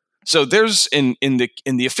 Weird, right? So there's in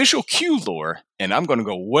the official Q lore, and I'm going to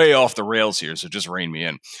go way off the rails here, so just rein me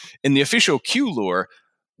in. In the official Q lore,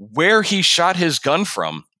 where he shot his gun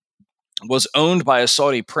from was owned by a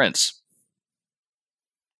Saudi prince.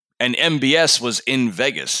 And MBS was in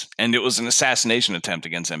Vegas, and it was an assassination attempt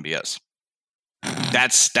against MBS.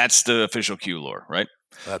 That's the official Q lore, right?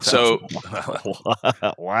 So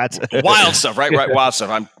what? Wild stuff, right? Wild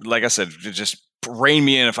stuff. I'm like I said, just rein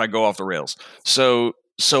me in if I go off the rails. So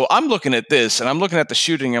I'm looking at this, and I'm looking at the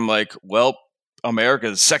shooting. I'm like, well,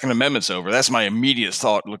 America's Second Amendment's over. That's my immediate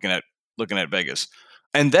thought looking at Vegas,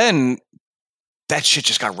 and then that shit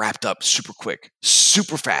just got wrapped up super quick,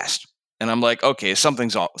 super fast. And I'm like, okay,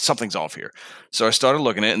 something's off here. So I started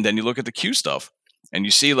looking at it, and then you look at the Q stuff, and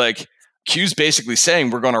you see like Q's basically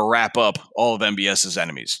saying we're going to wrap up all of MBS's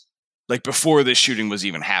enemies. Like before this shooting was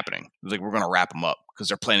even happening, it was like we're going to wrap them up because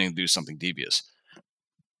they're planning to do something devious.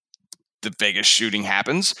 The Vegas shooting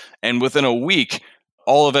happens, and within a week,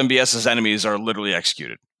 all of MBS's enemies are literally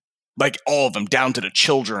executed. Like all of them, down to the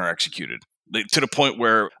children, are executed. To the point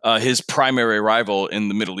where his primary rival in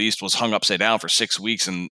the Middle East was hung upside down for 6 weeks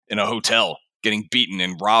in a hotel, getting beaten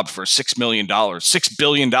and robbed for $6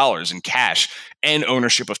 billion in cash and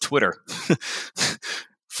ownership of Twitter.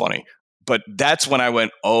 Funny. But that's when I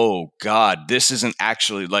went, oh, God, this isn't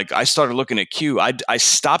actually, like, I started looking at Q. I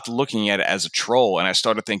stopped looking at it as a troll, and I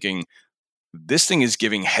started thinking, this thing is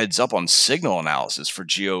giving heads up on signal analysis for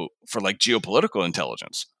geopolitical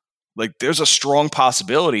intelligence. Like, there's a strong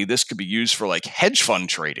possibility this could be used for like hedge fund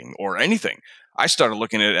trading or anything. I started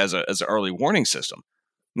looking at it as an early warning system.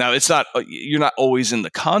 Now, it's not, you're not always in the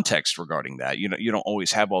context regarding that. You don't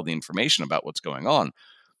always have all the information about what's going on,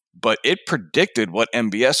 but it predicted what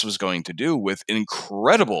MBS was going to do with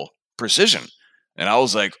incredible precision. And I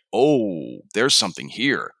was like, oh, there's something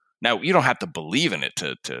here. Now, you don't have to believe in it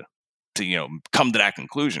to come to that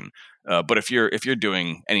conclusion. But if you're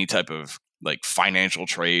doing any type of like financial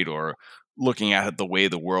trade or looking at the way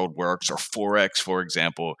the world works, or Forex, for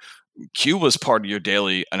example, Q was part of your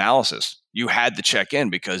daily analysis. You had to check in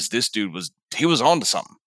because this dude was on to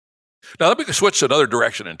something. Now, let me switch to another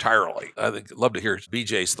direction entirely. I think I'd love to hear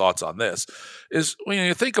BJ's thoughts on this. Is when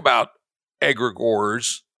you think about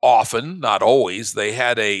egregores, often, not always, they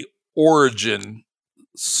had a origin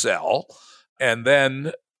cell, and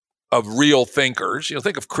then of real thinkers.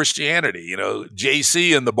 Think of Christianity,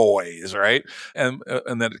 JC and the boys, right? And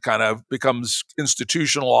then it kind of becomes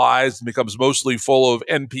institutionalized and becomes mostly full of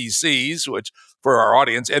NPCs, which for our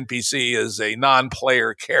audience, NPC is a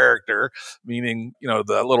non-player character, meaning,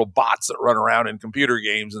 the little bots that run around in computer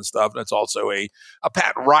games and stuff. And it's also a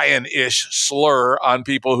Pat Ryan-ish slur on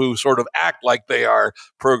people who sort of act like they are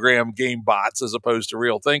programmed game bots as opposed to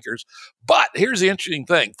real thinkers. But here's the interesting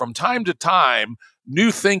thing. From time to time,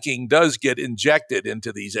 new thinking does get injected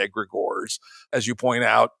into these egregores. As you point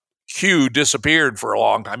out, Q disappeared for a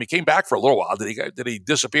long time. He came back for a little while. Did he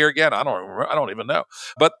disappear again? I don't remember. I don't even know.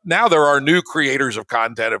 But now there are new creators of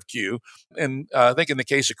content of Q. And I think in the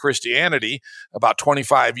case of Christianity, about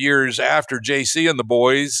 25 years after JC and the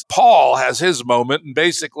boys, Paul has his moment and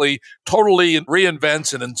basically totally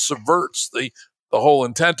reinvents and subverts the whole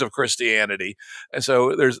intent of Christianity. And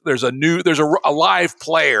so there's a live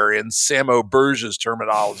player in Samo Berge's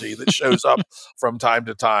terminology that shows up from time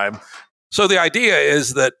to time. So the idea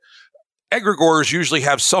is that egregores usually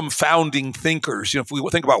have some founding thinkers. If we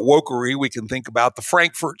think about wokery, we can think about the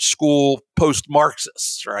Frankfurt School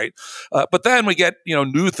post-Marxists, right? But then we get,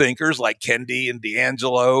 new thinkers like Kendi and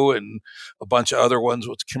D'Angelo and a bunch of other ones.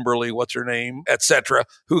 What's Kimberly? What's her name? Etc.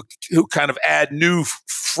 Who kind of add new,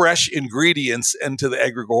 fresh ingredients into the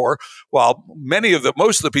egregore, while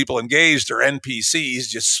most of the people engaged are NPCs,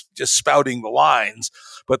 just spouting the lines.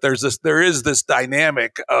 But there is this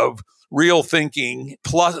dynamic of real thinking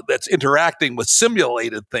plus that's interacting with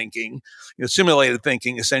simulated thinking. Simulated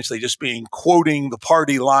thinking essentially just being quoting the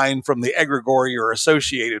party line from the egregore you're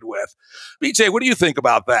associated with. BJ, what do you think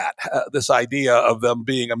about that? This idea of them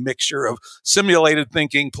being a mixture of simulated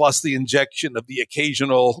thinking plus the injection of the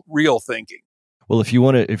occasional real thinking. Well, if you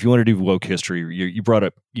want to do woke history, you brought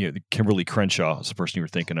up Kimberly Crenshaw is the person you were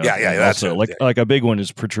thinking of. Yeah, that's also like a big one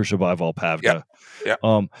is Patricia Bajval-Pavda.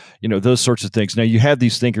 Yeah. Those sorts of things. Now you had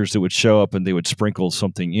these thinkers that would show up and they would sprinkle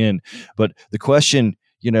something in, but the question,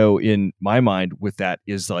 in my mind with that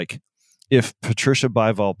is like, if Patricia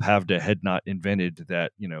Bajval-Pavda had not invented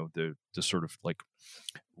that, the sort of like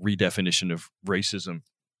redefinition of racism,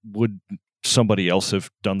 would somebody else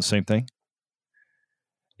have done the same thing?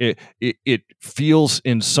 It feels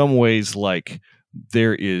in some ways like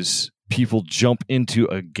there is people jump into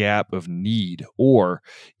a gap of need, or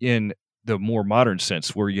in the more modern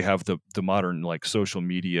sense where you have the modern like social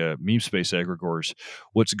media meme space egregores,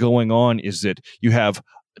 what's going on is that you have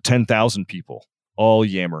 10,000 people all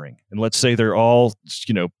yammering, and let's say they're all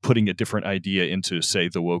putting a different idea into, say,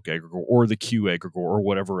 the woke egregore or the Q egregore or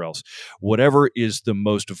whatever else. Whatever is the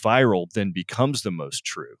most viral then becomes the most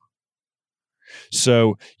true.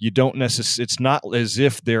 So you don't necessarily, it's not as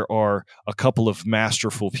if there are a couple of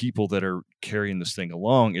masterful people that are carrying this thing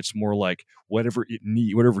along. It's more like whatever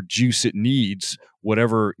juice it needs,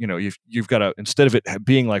 whatever, you've got to, instead of it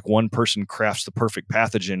being like one person crafts the perfect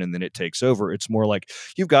pathogen and then it takes over, it's more like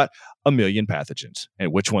you've got a million pathogens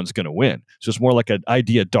and which one's going to win. So it's more like an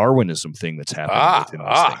idea Darwinism thing that's happening within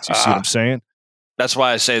these things. You see what I'm saying? That's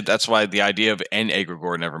why the idea of an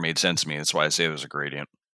egregore never made sense to me. That's why I say there's a gradient.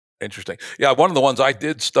 Interesting. Yeah, one of the ones I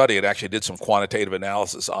did study and actually did some quantitative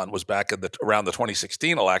analysis on was back around the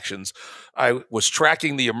 2016 elections. I was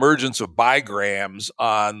tracking the emergence of bigrams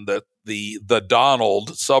on the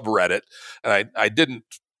Donald subreddit, and I didn't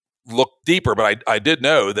look deeper, but I did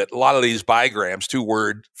know that a lot of these bigrams,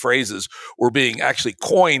 2-word phrases, were being actually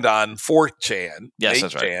coined on 4chan, yes,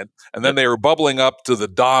 that's right. And then they were bubbling up to the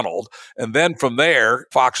Donald, and then from there,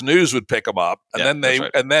 Fox News would pick them up, and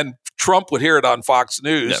then Trump would hear it on Fox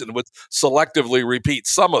News and would selectively repeat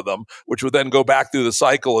some of them, which would then go back through the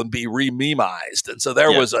cycle and be re-memized. And so there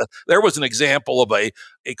was an example of a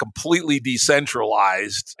completely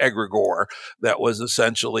decentralized egregore that was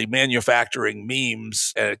essentially manufacturing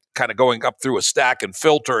memes and kind of going up through a stack and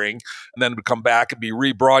filtering, and then would come back and be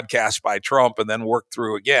rebroadcast by Trump and then work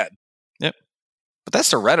through again. Yep. But that's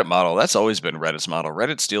the Reddit model. That's always been Reddit's model.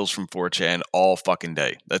 Reddit steals from 4chan all fucking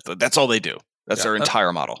day. That's all they do. That's their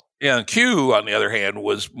entire model. Yeah, and Q, on the other hand,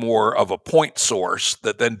 was more of a point source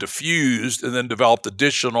that then diffused and then developed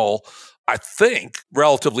additional, I think,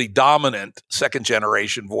 relatively dominant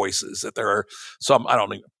second-generation voices. That there are some, I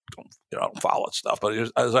don't follow it stuff, but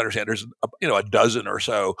as I understand, there's a dozen or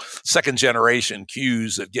so second-generation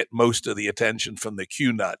Qs that get most of the attention from the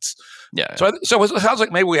Q nuts. Yeah. So it sounds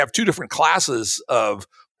like maybe we have two different classes of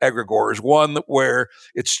egregores. One where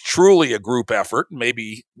it's truly a group effort,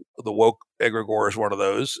 maybe the woke egregore is one of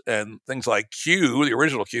those, and things like Q, the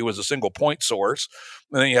original Q, was a single point source.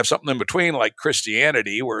 And then you have something in between like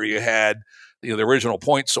Christianity, where you had the original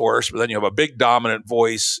point source, but then you have a big dominant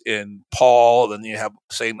voice in Paul, then you have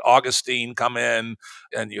St. Augustine come in,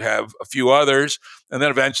 and you have a few others, and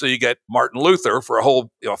then eventually you get Martin Luther for a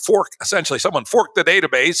whole fork. Essentially, someone forked the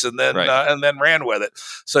database and then ran with it.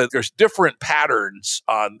 So there's different patterns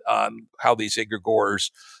on how these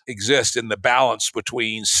egregores exist in the balance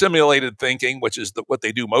between simulated thinking, which is what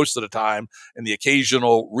they do most of the time, and the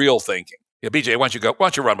occasional real thinking. Yeah, BJ, why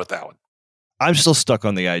don't you run with that one? I'm still stuck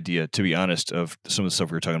on the idea, to be honest, of some of the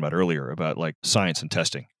stuff we were talking about earlier about like science and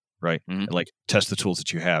testing, right? Mm-hmm. And like test the tools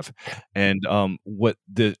that you have. And what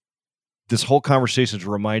the this whole conversation is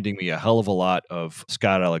reminding me a hell of a lot of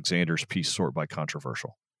Scott Alexander's piece, Sort by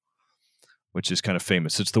Controversial, which is kind of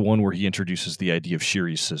famous. It's the one where he introduces the idea of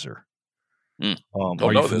Sherry's scissor.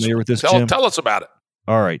 Are you familiar with this, Jim? Tell us about it.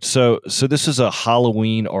 All right. So this is a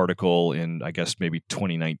Halloween article in, I guess, maybe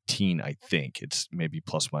 2019, I think. It's maybe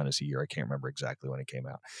plus minus a year. I can't remember exactly when it came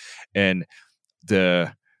out. And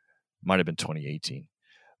might have been 2018.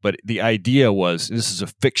 But the idea was, this is a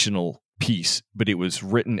fictional piece, but it was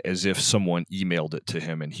written as if someone emailed it to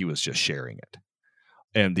him and he was just sharing it.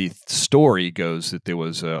 And the story goes that there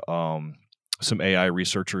was some AI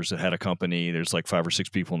researchers that had a company. There's like 5 or 6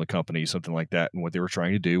 people in the company, something like that. And what they were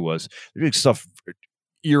trying to do was they're doing stuff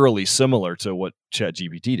eerily similar to what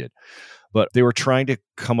ChatGPT did. But they were trying to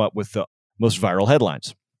come up with the most viral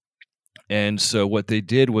headlines. And so what they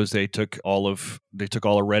did was they took all of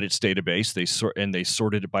Reddit's database, they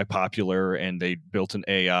sorted it by popular, and they built an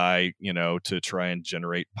AI, to try and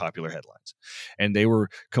generate popular headlines. And they were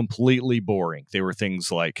completely boring. They were things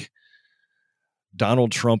like,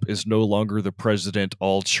 Donald Trump is no longer the president,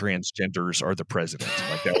 all transgenders are the president.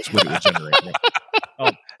 Like, that was what it would generate.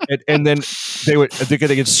 Right? And then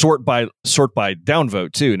they could sort by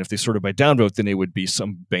downvote too. And if they sorted by downvote, then it would be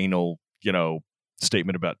some banal,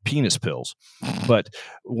 statement about penis pills. But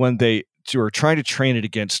when they were trying to train it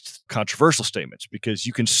against controversial statements, because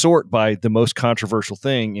you can sort by the most controversial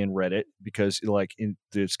thing in Reddit, because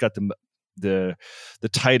it's got the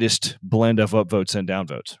tightest blend of upvotes and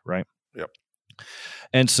downvotes, right? Yep.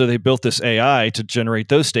 And so they built this AI to generate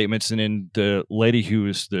those statements. And then the lady who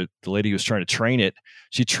was trying to train it,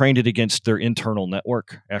 she trained it against their internal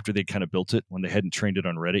network after they kind of built it, when they hadn't trained it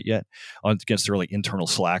on Reddit yet, against their internal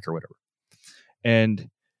Slack or whatever. And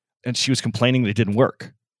she was complaining that it didn't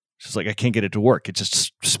work. She's like, I can't get it to work. It's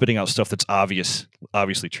just spitting out stuff that's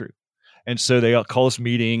obviously true. And so they all call this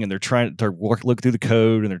meeting, and they're trying to look through the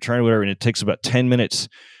code, and they're trying to whatever. And it takes about 10 minutes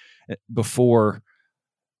before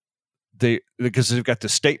because they've got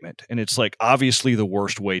this statement, and it's like obviously the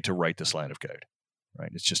worst way to write this line of code,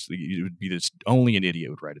 right? It's just, it would be this, only an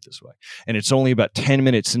idiot would write it this way. And it's only about 10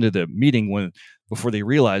 minutes into the meeting before they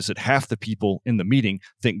realize that half the people in the meeting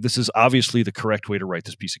think this is obviously the correct way to write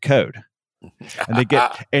this piece of code.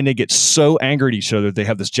 And they get so angry at each other. They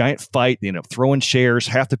have this giant fight. They end up throwing chairs.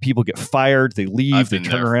 Half the people get fired. They leave. They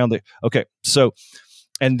turn around.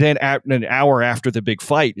 And then an hour after the big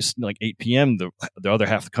fight, it's like 8 p.m., the other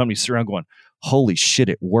half of the company sits around going, holy shit,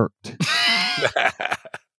 it worked.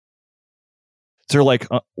 They're like,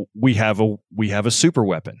 we have a super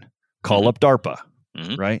weapon. Call up DARPA,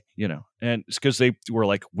 right? And it's because they were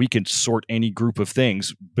like, we can sort any group of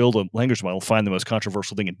things, build a language model, find the most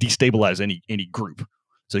controversial thing, and destabilize any group.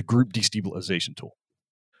 It's a group destabilization tool.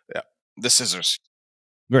 Yeah, the scissors.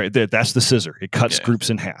 Right, that's the scissor. It cuts groups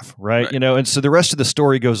in half, right? And so the rest of the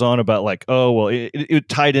story goes on about like, oh well, it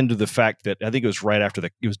tied into the fact that I think it was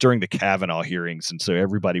it was during the Kavanaugh hearings, and so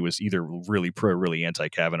everybody was either really pro, really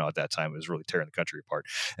anti-Kavanaugh at that time. It was really tearing the country apart,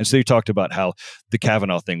 and so they talked about how the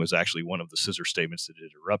Kavanaugh thing was actually one of the scissor statements that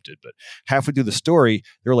it erupted. But halfway through the story,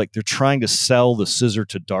 they're trying to sell the scissor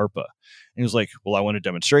to DARPA, and he was like, well, I want a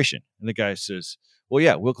demonstration, and the guy says, well,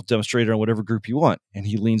 yeah, we'll demonstrate it on whatever group you want, and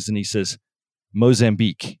he leans and he says,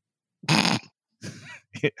 Mozambique.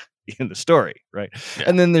 In the story, right? Yeah.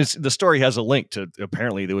 And then the story has a link to,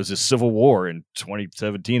 apparently there was a civil war in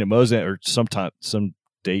 2017 in Mozambique, or some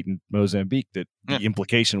date in Mozambique that the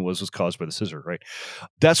implication was caused by the scissor, right?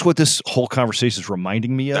 That's what this whole conversation is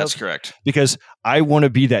reminding me of. That's correct. Because I want to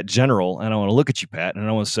be that general, and I want to look at you, Pat, and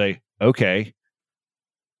I want to say, okay,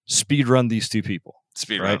 speed run these two people.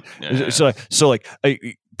 Speed right? run. Yeah. So like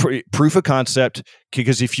proof of concept,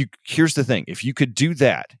 because here's the thing, if you could do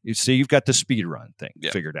that, say you've got the speed run thing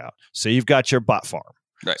figured out, say you've got your bot farm,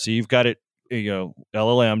 right? So you've got it,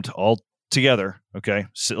 LLM'd all together. Okay.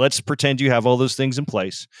 So let's pretend you have all those things in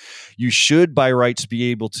place. You should by rights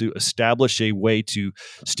be able to establish a way to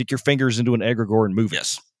stick your fingers into an egregore and move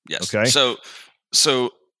it. Yes. Okay. So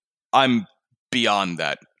I'm beyond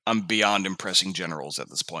that. I'm beyond impressing generals at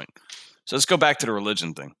this point. So let's go back to the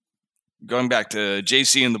religion thing. Going back to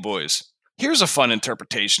JC and the boys. Here's a fun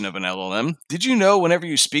interpretation of an LLM. Did you know whenever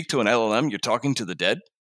you speak to an LLM, you're talking to the dead?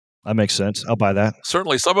 That makes sense. I'll buy that.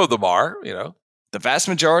 Certainly some of them are, The vast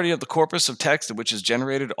majority of the corpus of text which is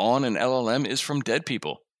generated on an LLM is from dead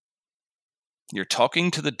people. You're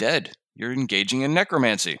talking to the dead. You're engaging in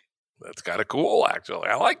necromancy. That's kind of cool, actually.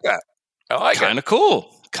 I like that. Kind of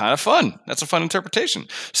cool. Kind of fun. That's a fun interpretation.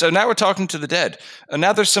 So now we're talking to the dead.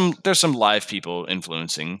 Now there's some live people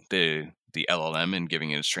influencing the LLM and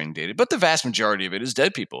giving it its training data, but the vast majority of it is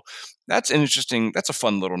dead people. That's a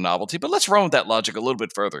fun little novelty, but let's run with that logic a little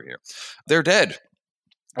bit further here. They're dead.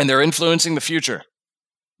 and they're influencing the future.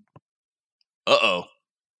 Uh-oh.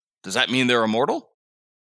 Does that mean they're immortal?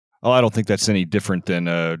 Oh, I don't think that's any different than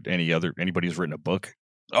anybody who's written a book.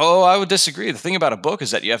 Oh, I would disagree. The thing about a book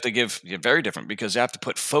is that you have to you're very different because you have to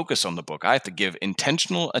put focus on the book. I have to give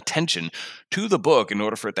intentional attention to the book in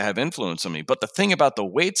order for it to have influence on me. But the thing about the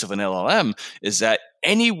weights of an LLM is that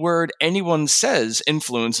any word anyone says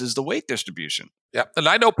influences the weight distribution. Yeah, and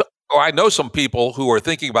I know some people who are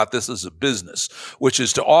thinking about this as a business, which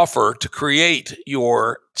is to offer to create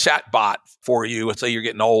your chat bot for you. Let's say you're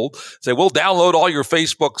getting old. Say, we'll download all your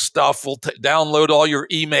Facebook stuff. We'll download all your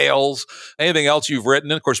emails, anything else you've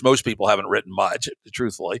written. And of course, most people haven't written much,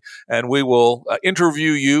 truthfully. And we will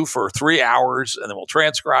interview you for 3 hours, and then we'll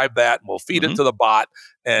transcribe that, and we'll feed it to the bot.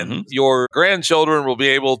 And your grandchildren will be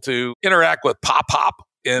able to interact with Pop.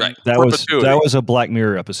 That was a Black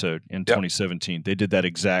Mirror episode in 2017. They did that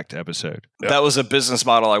exact episode. That was a business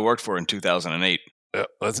model I worked for in 2008.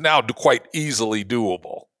 It's now quite easily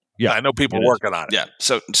doable. Yeah, I know people are working on it. Yeah.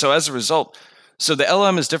 So as a result, so the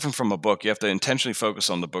LM is different from a book. You have to intentionally focus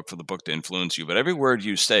on the book for the book to influence you. But every word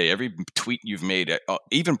you say, every tweet you've made,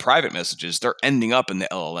 even private messages, they're ending up in the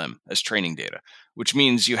LLM as training data, which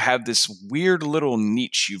means you have this weird little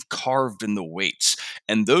niche you've carved in the weights.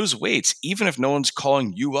 And those weights, even if no one's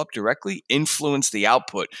calling you up directly, influence the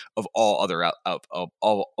output of all other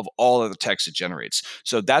all other text it generates.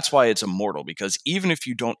 So that's why it's immortal, because even if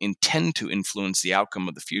you don't intend to influence the outcome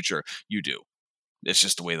of the future, you do. It's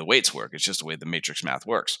just the way the weights work. It's just the way the matrix math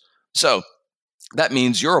works. So that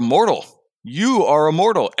means you're immortal. You are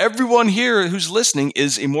immortal. Everyone here who's listening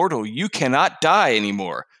is immortal. You cannot die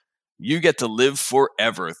anymore. You get to live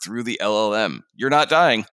forever through the LLM. You're not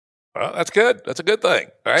dying. Well, that's good. That's a good thing.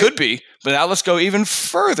 Right? Could be. But now let's go even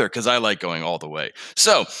further, because I like going all the way.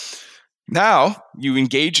 So now you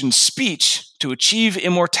engage in speech to achieve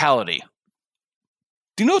immortality.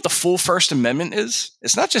 Do you know what the full First Amendment is?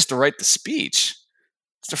 It's not just the right to speech.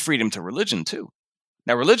 It's the freedom to religion, too.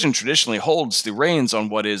 Now, religion traditionally holds the reins on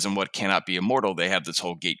what is and what cannot be immortal. They have this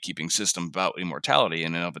whole gatekeeping system about immortality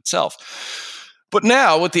in and of itself. But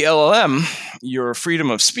now, with the LLM, your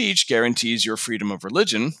freedom of speech guarantees your freedom of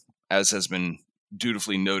religion, as has been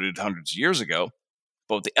dutifully noted hundreds of years ago.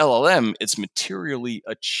 But with the LLM, it's materially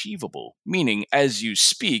achievable, meaning as you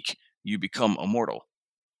speak, you become immortal.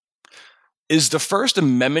 Is the First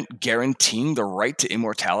Amendment guaranteeing the right to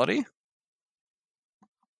immortality?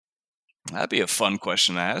 That'd be a fun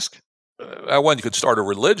question to ask. One, you could start a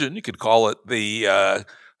religion. You could call it the...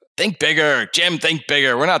 Think bigger. Jim, think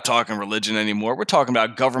bigger. We're not talking religion anymore. We're talking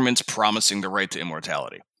about governments promising the right to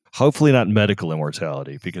immortality. Hopefully not medical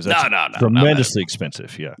immortality, because that's tremendously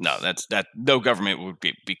expensive. Yeah. No, no government would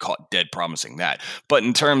be caught dead promising that. But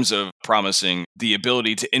in terms of promising the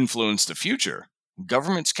ability to influence the future,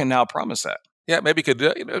 governments can now promise that. Yeah, maybe could.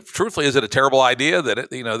 Truthfully, is it a terrible idea that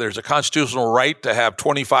there's a constitutional right to have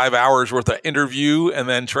 25 hours worth of interview and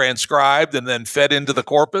then transcribed and then fed into the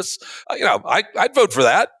corpus? I'd vote for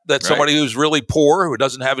that. That somebody who's really poor, who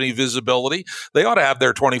doesn't have any visibility, they ought to have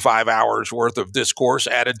their 25 hours worth of discourse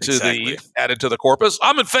added to the corpus.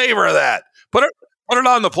 I'm in favor of that. Put it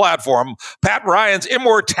on the platform. Pat Ryan's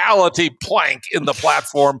immortality plank in the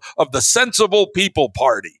platform of the Sensible People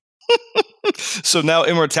Party. So now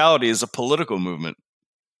immortality is a political movement.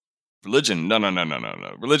 Religion, no.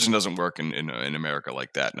 Religion doesn't work in America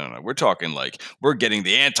like that. No. We're talking like we're getting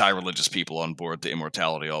the anti-religious people on board to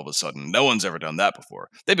immortality all of a sudden. No one's ever done that before.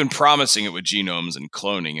 They've been promising it with genomes and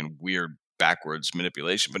cloning and weird backwards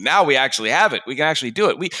manipulation, but now we actually have it. We can actually do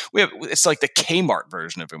it. We have. It's like the Kmart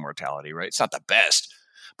version of immortality, right? It's not the best.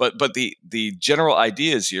 But the general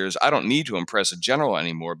idea here is I don't need to impress a general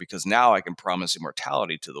anymore, because now I can promise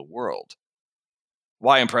immortality to the world.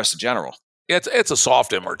 Why impress a general? It's a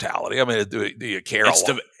soft immortality. I mean, do you care? It's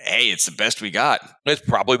the best we got. It's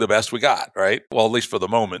probably the best we got, right? Well, at least for the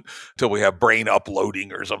moment, till we have brain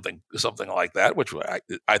uploading or something like that, which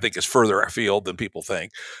I think is further afield than people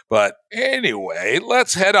think. But anyway,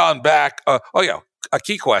 let's head on back. A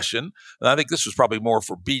key question, and I think this was probably more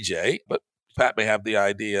for BJ, but Pat may have the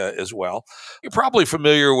idea as well. You're probably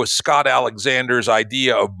familiar with Scott Alexander's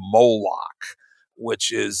idea of Moloch,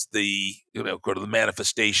 which is the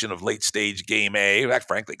manifestation of late stage game A. That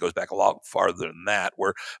frankly goes back a lot farther than that,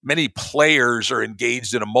 where many players are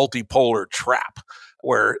engaged in a multipolar trap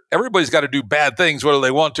where everybody's got to do bad things whether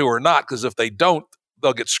they want to or not, because if they don't,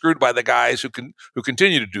 they'll get screwed by the guys who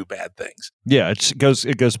continue to do bad things. Yeah, it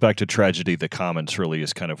goes back to tragedy. The commons really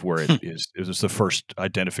is kind of where it is. It was the first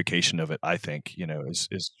identification of it, I think.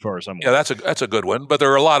 As far as I'm aware. Yeah, that's a good one. But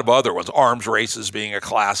there are a lot of other ones. Arms races being a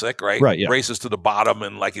classic, right? Right. Yeah. Races to the bottom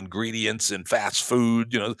and like ingredients in fast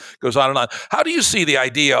food. Goes on and on. How do you see the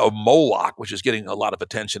idea of Moloch, which is getting a lot of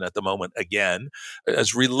attention at the moment again,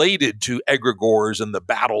 as related to egregores and the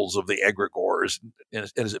battles of the egregores? And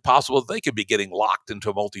is it possible that they could be getting locked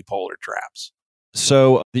into multipolar traps?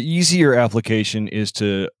 So the easier application is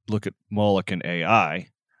to look at Moloch and AI,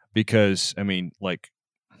 because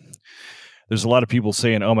there's a lot of people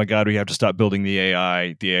saying, "Oh my God, we have to stop building the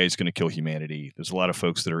AI. The AI is going to kill humanity." There's a lot of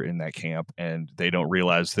folks that are in that camp, and they don't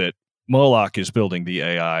realize that Moloch is building the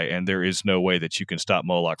AI, and there is no way that you can stop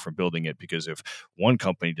Moloch from building it, because if one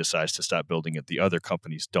company decides to stop building it, the other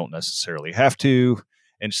companies don't necessarily have to.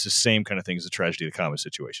 And it's the same kind of thing as the tragedy of the commons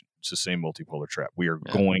situation. It's the same multipolar trap. We are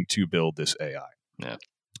going to build this AI. Yeah.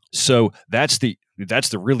 So that's the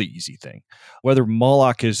really easy thing. Whether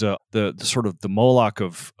Moloch is the sort of the Moloch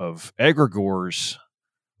of egregores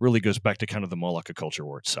really goes back to kind of the Moloch of culture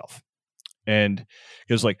war itself. And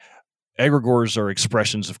because egregores are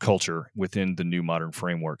expressions of culture within the new modern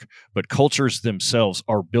framework, but cultures themselves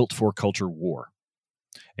are built for culture war.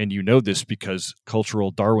 And you know this because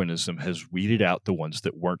cultural Darwinism has weeded out the ones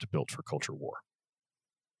that weren't built for culture war.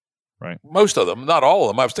 Right. Most of them, not all of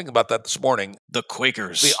them. I was thinking about that this morning. The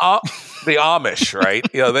Quakers, the Amish, right?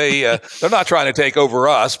 They're not trying to take over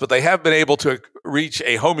us, but they have been able to reach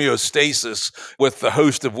a homeostasis with the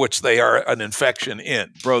host of which they are an infection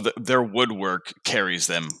in. Bro, their woodwork carries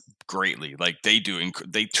them greatly.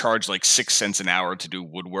 They charge 6 cents an hour to do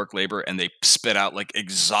woodwork labor, and they spit out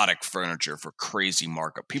exotic furniture for crazy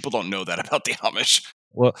markup. People don't know that about the Amish.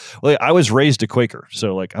 Well, I was raised a Quaker,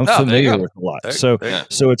 so I'm familiar with a lot. So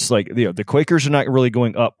it's the Quakers are not really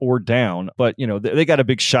going up or down, but they got a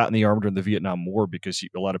big shot in the arm during the Vietnam War because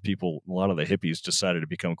a lot of the hippies decided to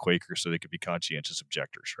become Quakers so they could be conscientious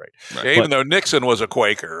objectors, right? Yeah, even though Nixon was a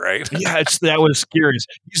Quaker, right? Yeah, that was scary.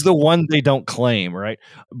 He's the one they don't claim, right?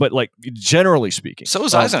 But generally speaking, so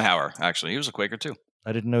was Eisenhower. Actually, he was a Quaker too.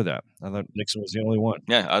 I didn't know that. I thought Nixon was the only one.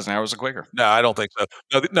 Yeah, Eisenhower was a Quaker. No, I don't think so.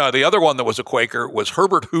 No, the other one that was a Quaker was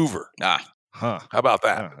Herbert Hoover. Huh. How about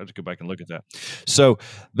that? I have to go back and look at that. So,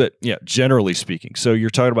 but generally speaking, so you're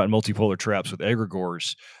talking about multipolar traps with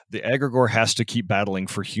egregores. The egregore has to keep battling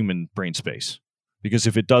for human brain space, because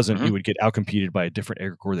if it doesn't, it would get outcompeted by a different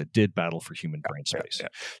egregore that did battle for human brain space. Yeah.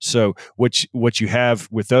 So what you have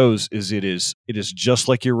with those is it is just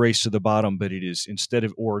like your race to the bottom, but it is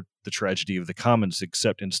or the tragedy of the commons,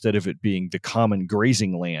 except instead of it being the common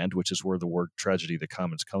grazing land, which is where the word tragedy of the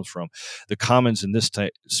commons comes from, the commons in this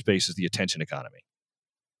space is the attention economy.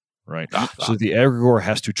 Right. So the egregore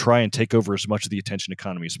has to try and take over as much of the attention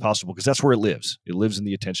economy as possible, because that's where it lives. It lives in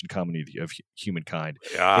the attention economy of humankind,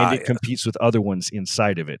 and it competes with other ones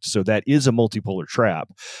inside of it. So that is a multipolar trap.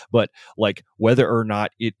 But whether or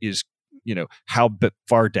not it is, how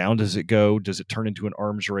far down does it go? Does it turn into an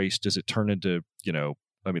arms race? Does it turn into,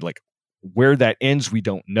 where that ends? We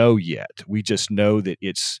don't know yet. We just know that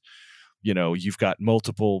it's, you've got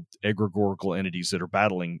multiple egregorical entities that are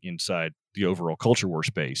battling inside the overall culture war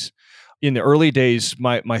space. In the early days,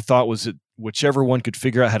 my thought was that whichever one could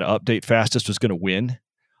figure out how to update fastest was going to win,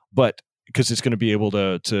 but because it's going to be able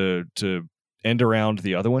to end around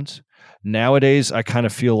the other ones. Nowadays, I kind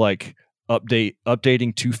of feel like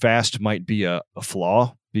updating too fast might be a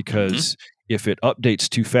flaw, because if it updates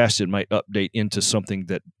too fast, it might update into something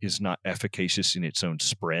that is not efficacious in its own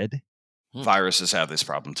spread. Viruses have this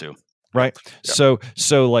problem too. Right. Yep.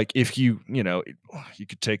 So if you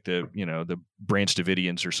could take the Branch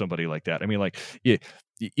Davidians or somebody like that. I mean,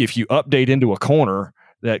 if you update into a corner,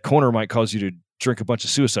 that corner might cause you to drink a bunch of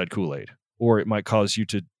suicide Kool-Aid, or it might cause you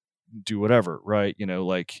to do whatever. Right.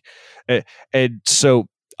 And so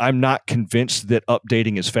I'm not convinced that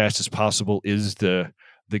updating as fast as possible is the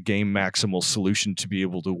game maximal solution to be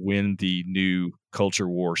able to win the new culture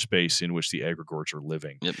war space in which the egregores are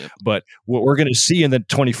living. Yep. But what we're going to see in the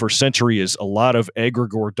 21st century is a lot of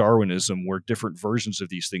egregore Darwinism, where different versions of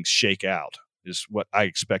these things shake out, is what I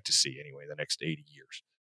expect to see anyway the next 80 years.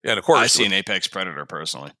 Yeah, and of course, I see an apex predator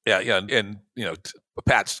personally. Yeah, and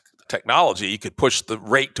Pat's technology, you could push the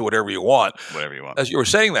rate to whatever you want. Whatever you want. As you were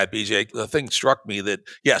saying that, BJ, the thing struck me that,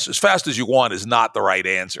 yes, as fast as you want is not the right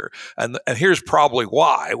answer. And here's probably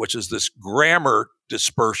why, which is this grammar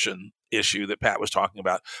dispersion issue that Pat was talking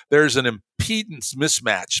about. There's an impedance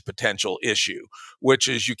mismatch potential issue, which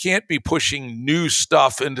is you can't be pushing new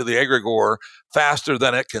stuff into the egregore faster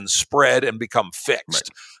than it can spread and become fixed.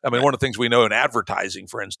 Right. I mean, one of the things we know in advertising,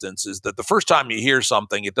 for instance, is that the first time you hear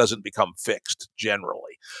something, it doesn't become fixed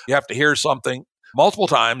generally. You have to hear something multiple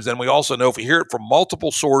times. And we also know if we hear it from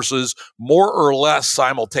multiple sources, more or less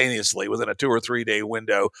simultaneously within a 2 or 3 day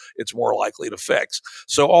window, it's more likely to fix.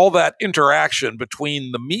 So all that interaction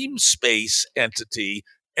between the meme space entity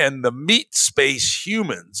and the meat space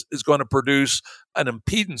humans is going to produce an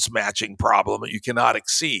impedance matching problem that you cannot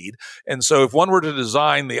exceed. And so if one were to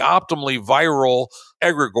design the optimally viral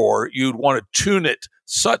egregore, you'd want to tune it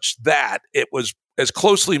such that it was as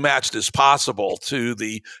closely matched as possible to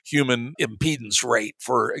the human impedance rate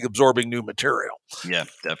for absorbing new material. Yeah,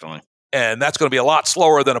 definitely. And that's going to be a lot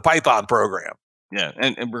slower than a Python program. Yeah,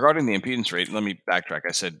 and regarding the impedance rate, let me backtrack.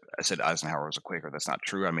 I said Eisenhower was a Quaker. That's not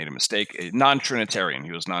true. I made a mistake. Non-Trinitarian.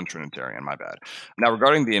 He was non-Trinitarian. My bad. Now,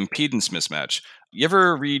 regarding the impedance mismatch, you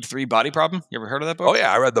ever read Three Body Problem? You ever heard of that book? Oh,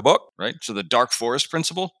 yeah, I read the book. Right? So the dark forest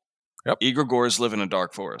principle? Yep. Egregores live in a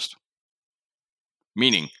dark forest.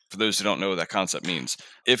 Meaning, for those who don't know what that concept means,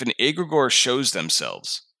 if an egregore shows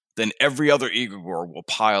themselves, then every other egregore will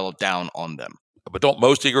pile down on them. But don't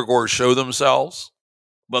most egregores show themselves?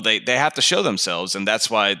 Well, they have to show themselves, and that's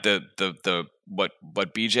why the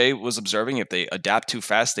what BJ was observing, if they adapt too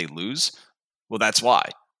fast, they lose. Well, that's why.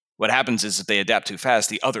 What happens is if they adapt too fast,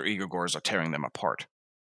 the other egregores are tearing them apart.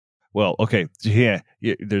 Well, okay, yeah,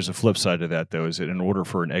 there's a flip side to that, though, is that in order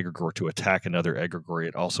for an egregore to attack another egregore,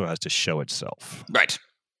 it also has to show itself. Right.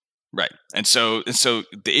 And so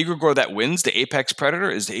the egregore that wins, the apex predator,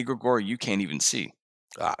 is the egregore you can't even see.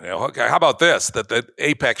 Okay. How about this? That the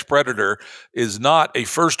apex predator is not a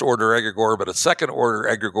first-order egregore, but a second-order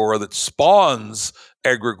egregore that spawns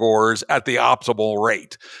egregores at the optimal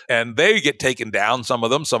rate. And they get taken down, some of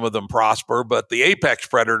them prosper, but the apex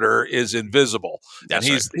predator is invisible. That's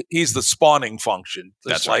and he's the spawning function.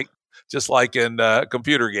 Just like in a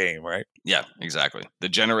computer game, right? Yeah, exactly. The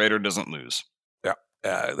generator doesn't lose.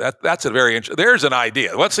 That's a very interesting. There's an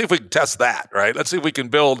idea. Let's see if we can test that, right? Let's see if we can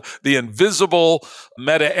build the invisible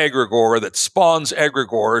meta egregore that spawns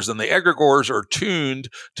egregores, and the egregores are tuned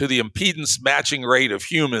to the impedance matching rate of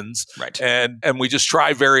humans. Right. And we just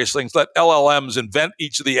try various things. Let LLMs invent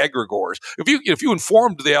each of the egregores. If you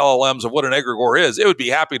informed the LLMs of what an egregore is, it would be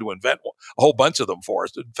happy to invent a whole bunch of them for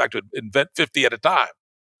us. In fact, it would invent 50 at a time.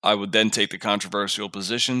 I would then take the controversial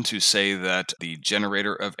position to say that the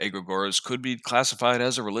generator of egregores could be classified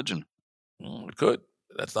as a religion. It could.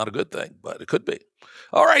 That's not a good thing, but it could be.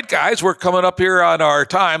 All right, guys, we're coming up here on our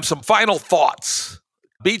time. Some final thoughts.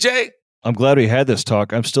 BJ? I'm glad we had this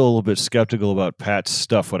talk. I'm still a little bit skeptical about Pat's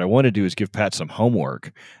stuff. What I want to do is give Pat some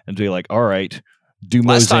homework and be like, all right, do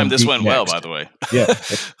Last time this Mozambique went next. well, by the way. Yeah.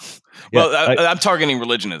 Well, I'm targeting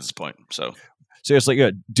religion at this point. So it's like,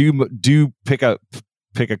 do pick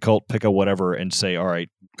a cult, pick a whatever, and say, all right.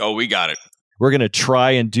 Oh, we got it. We're going to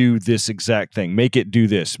try and do this exact thing. Make it do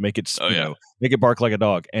this. Make it, make it bark like a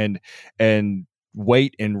dog, and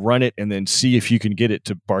wait and run it, and then see if you can get it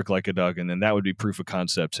to bark like a dog. And then that would be proof of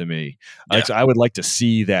concept to me. Yeah. I would like to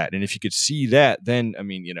see that. And if you could see that, then, I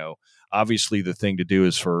mean, obviously the thing to do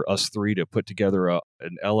is for us three to put together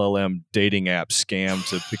an LLM dating app scam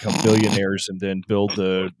to become billionaires and then build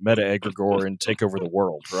the meta egregore and take over the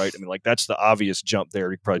world, right? I mean, like, that's the obvious jump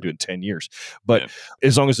there. You probably do it in 10 years, but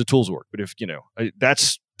as long as the tools work. But if,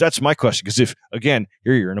 that's my question. Because if, again,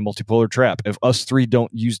 you're in a multipolar trap. If us three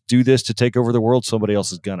don't do this to take over the world, somebody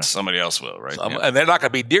else is gonna. Somebody else will, right? And they're not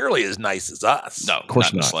going to be nearly as nice as us. No, of course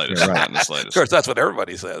not in the slightest. Right. Not in the slightest. Of course, that's what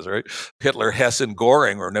everybody says, right? Hitler, Hess, and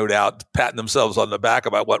Goring were no doubt patting themselves on the back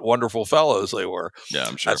about what wonderful fellows they were. Yeah,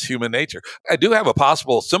 I'm sure. That's human nature. I do have a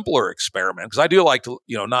possible simpler experiment, because I do like to,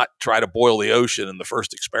 not try to boil the ocean in the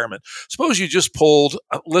first experiment. Suppose you just pulled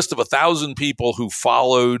a list of 1,000 people who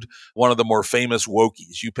followed one of the more famous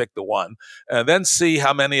wokies. You pick the one. And then see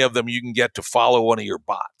how many of them you can get to follow one of your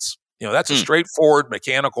bots. That's a straightforward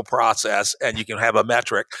mechanical process, and you can have a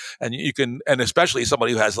metric, and and especially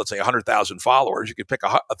somebody who has, let's say, 100,000 followers, you could pick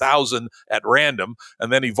 1,000 at random,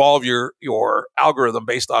 and then evolve your algorithm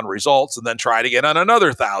based on results, and then try it again on another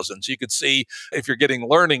 1,000. So you could see if you're getting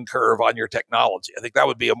learning curve on your technology. I think that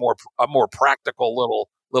would be a more practical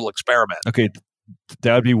little experiment. Okay.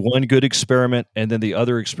 That would be one good experiment, and then the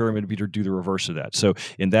other experiment would be to do the reverse of that. So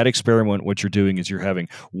in that experiment, what you're doing is you're having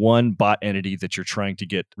one bot entity that you're trying to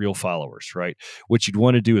get real followers, right? What you'd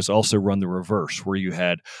want to do is also run the reverse, where you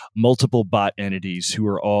had multiple bot entities who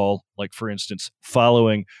are all, like, for instance,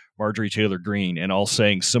 following Marjorie Taylor Greene and all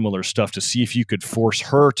saying similar stuff to see if you could force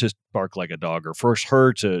her to bark like a dog or force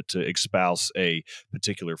her to espouse a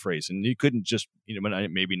particular phrase. And you couldn't just,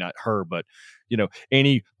 maybe not her, but,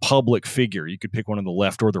 any public figure. You could pick one on the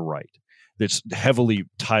left or the right that's heavily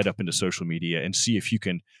tied up into social media and see if you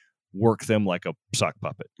can work them like a sock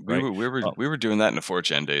puppet. Right? We were doing that in the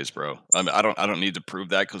 4chan days, bro. I mean, I don't need to prove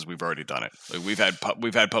that because we've already done it. Like we've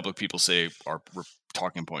had public people say our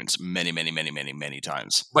talking points many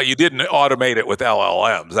times. But you didn't automate it with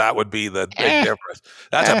LLMs. That would be the big difference.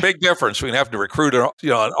 That's a big difference between having to recruit an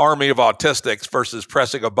army of autistics versus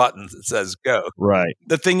pressing a button that says go. Right.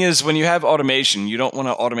 The thing is, when you have automation, you don't want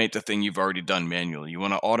to automate the thing you've already done manually. You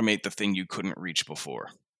want to automate the thing you couldn't reach before.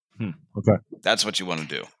 Okay. That's what you want to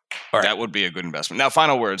do. Right. That would be a good investment. Now,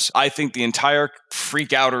 final words. I think the entire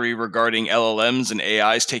freak-outery regarding LLMs and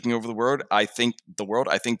AIs taking over the world, I think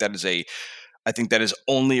that is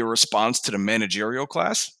only a response to the managerial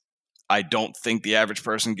class. I don't think the average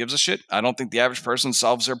person gives a shit. I don't think the average person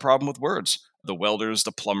solves their problem with words. The welders,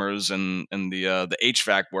 the plumbers, and the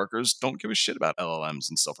HVAC workers don't give a shit about LLMs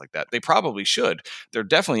and stuff like that. They probably should. They're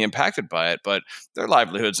definitely impacted by it, but their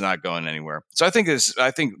livelihood's not going anywhere. So I think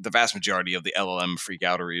the vast majority of the LLM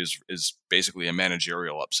freakoutery is basically a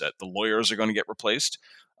managerial upset. The lawyers are going to get replaced.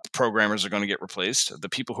 The programmers are going to get replaced. The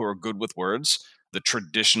people who are good with words, the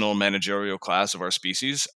traditional managerial class of our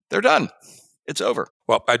species, they're done. It's over.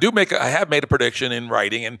 Well, I have made a prediction in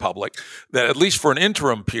writing in public that at least for an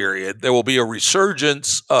interim period, there will be a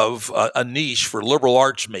resurgence of a niche for liberal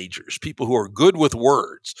arts majors, people who are good with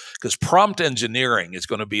words, because prompt engineering is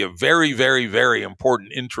going to be a very, very, very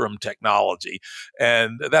important interim technology.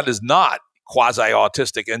 And that is not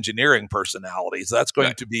quasi-autistic engineering personalities. That's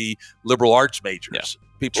going to be liberal arts majors. Yeah.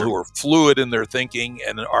 People who are fluid in their thinking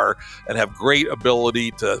and have great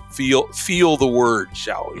ability to feel the words,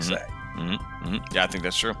 shall we say. Yeah, I think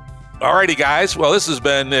that's true. All righty, guys. Well,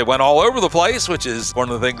 it went all over the place, which is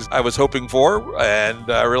one of the things I was hoping for,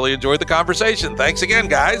 and I really enjoyed the conversation. Thanks again,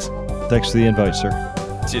 guys. Thanks for the invite, sir.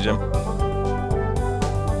 See you, Jim.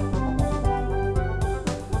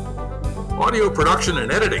 Audio production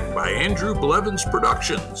and editing by Andrew Blevins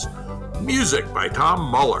Productions. Music by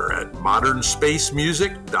Tom Muller at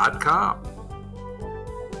modernspacemusic.com.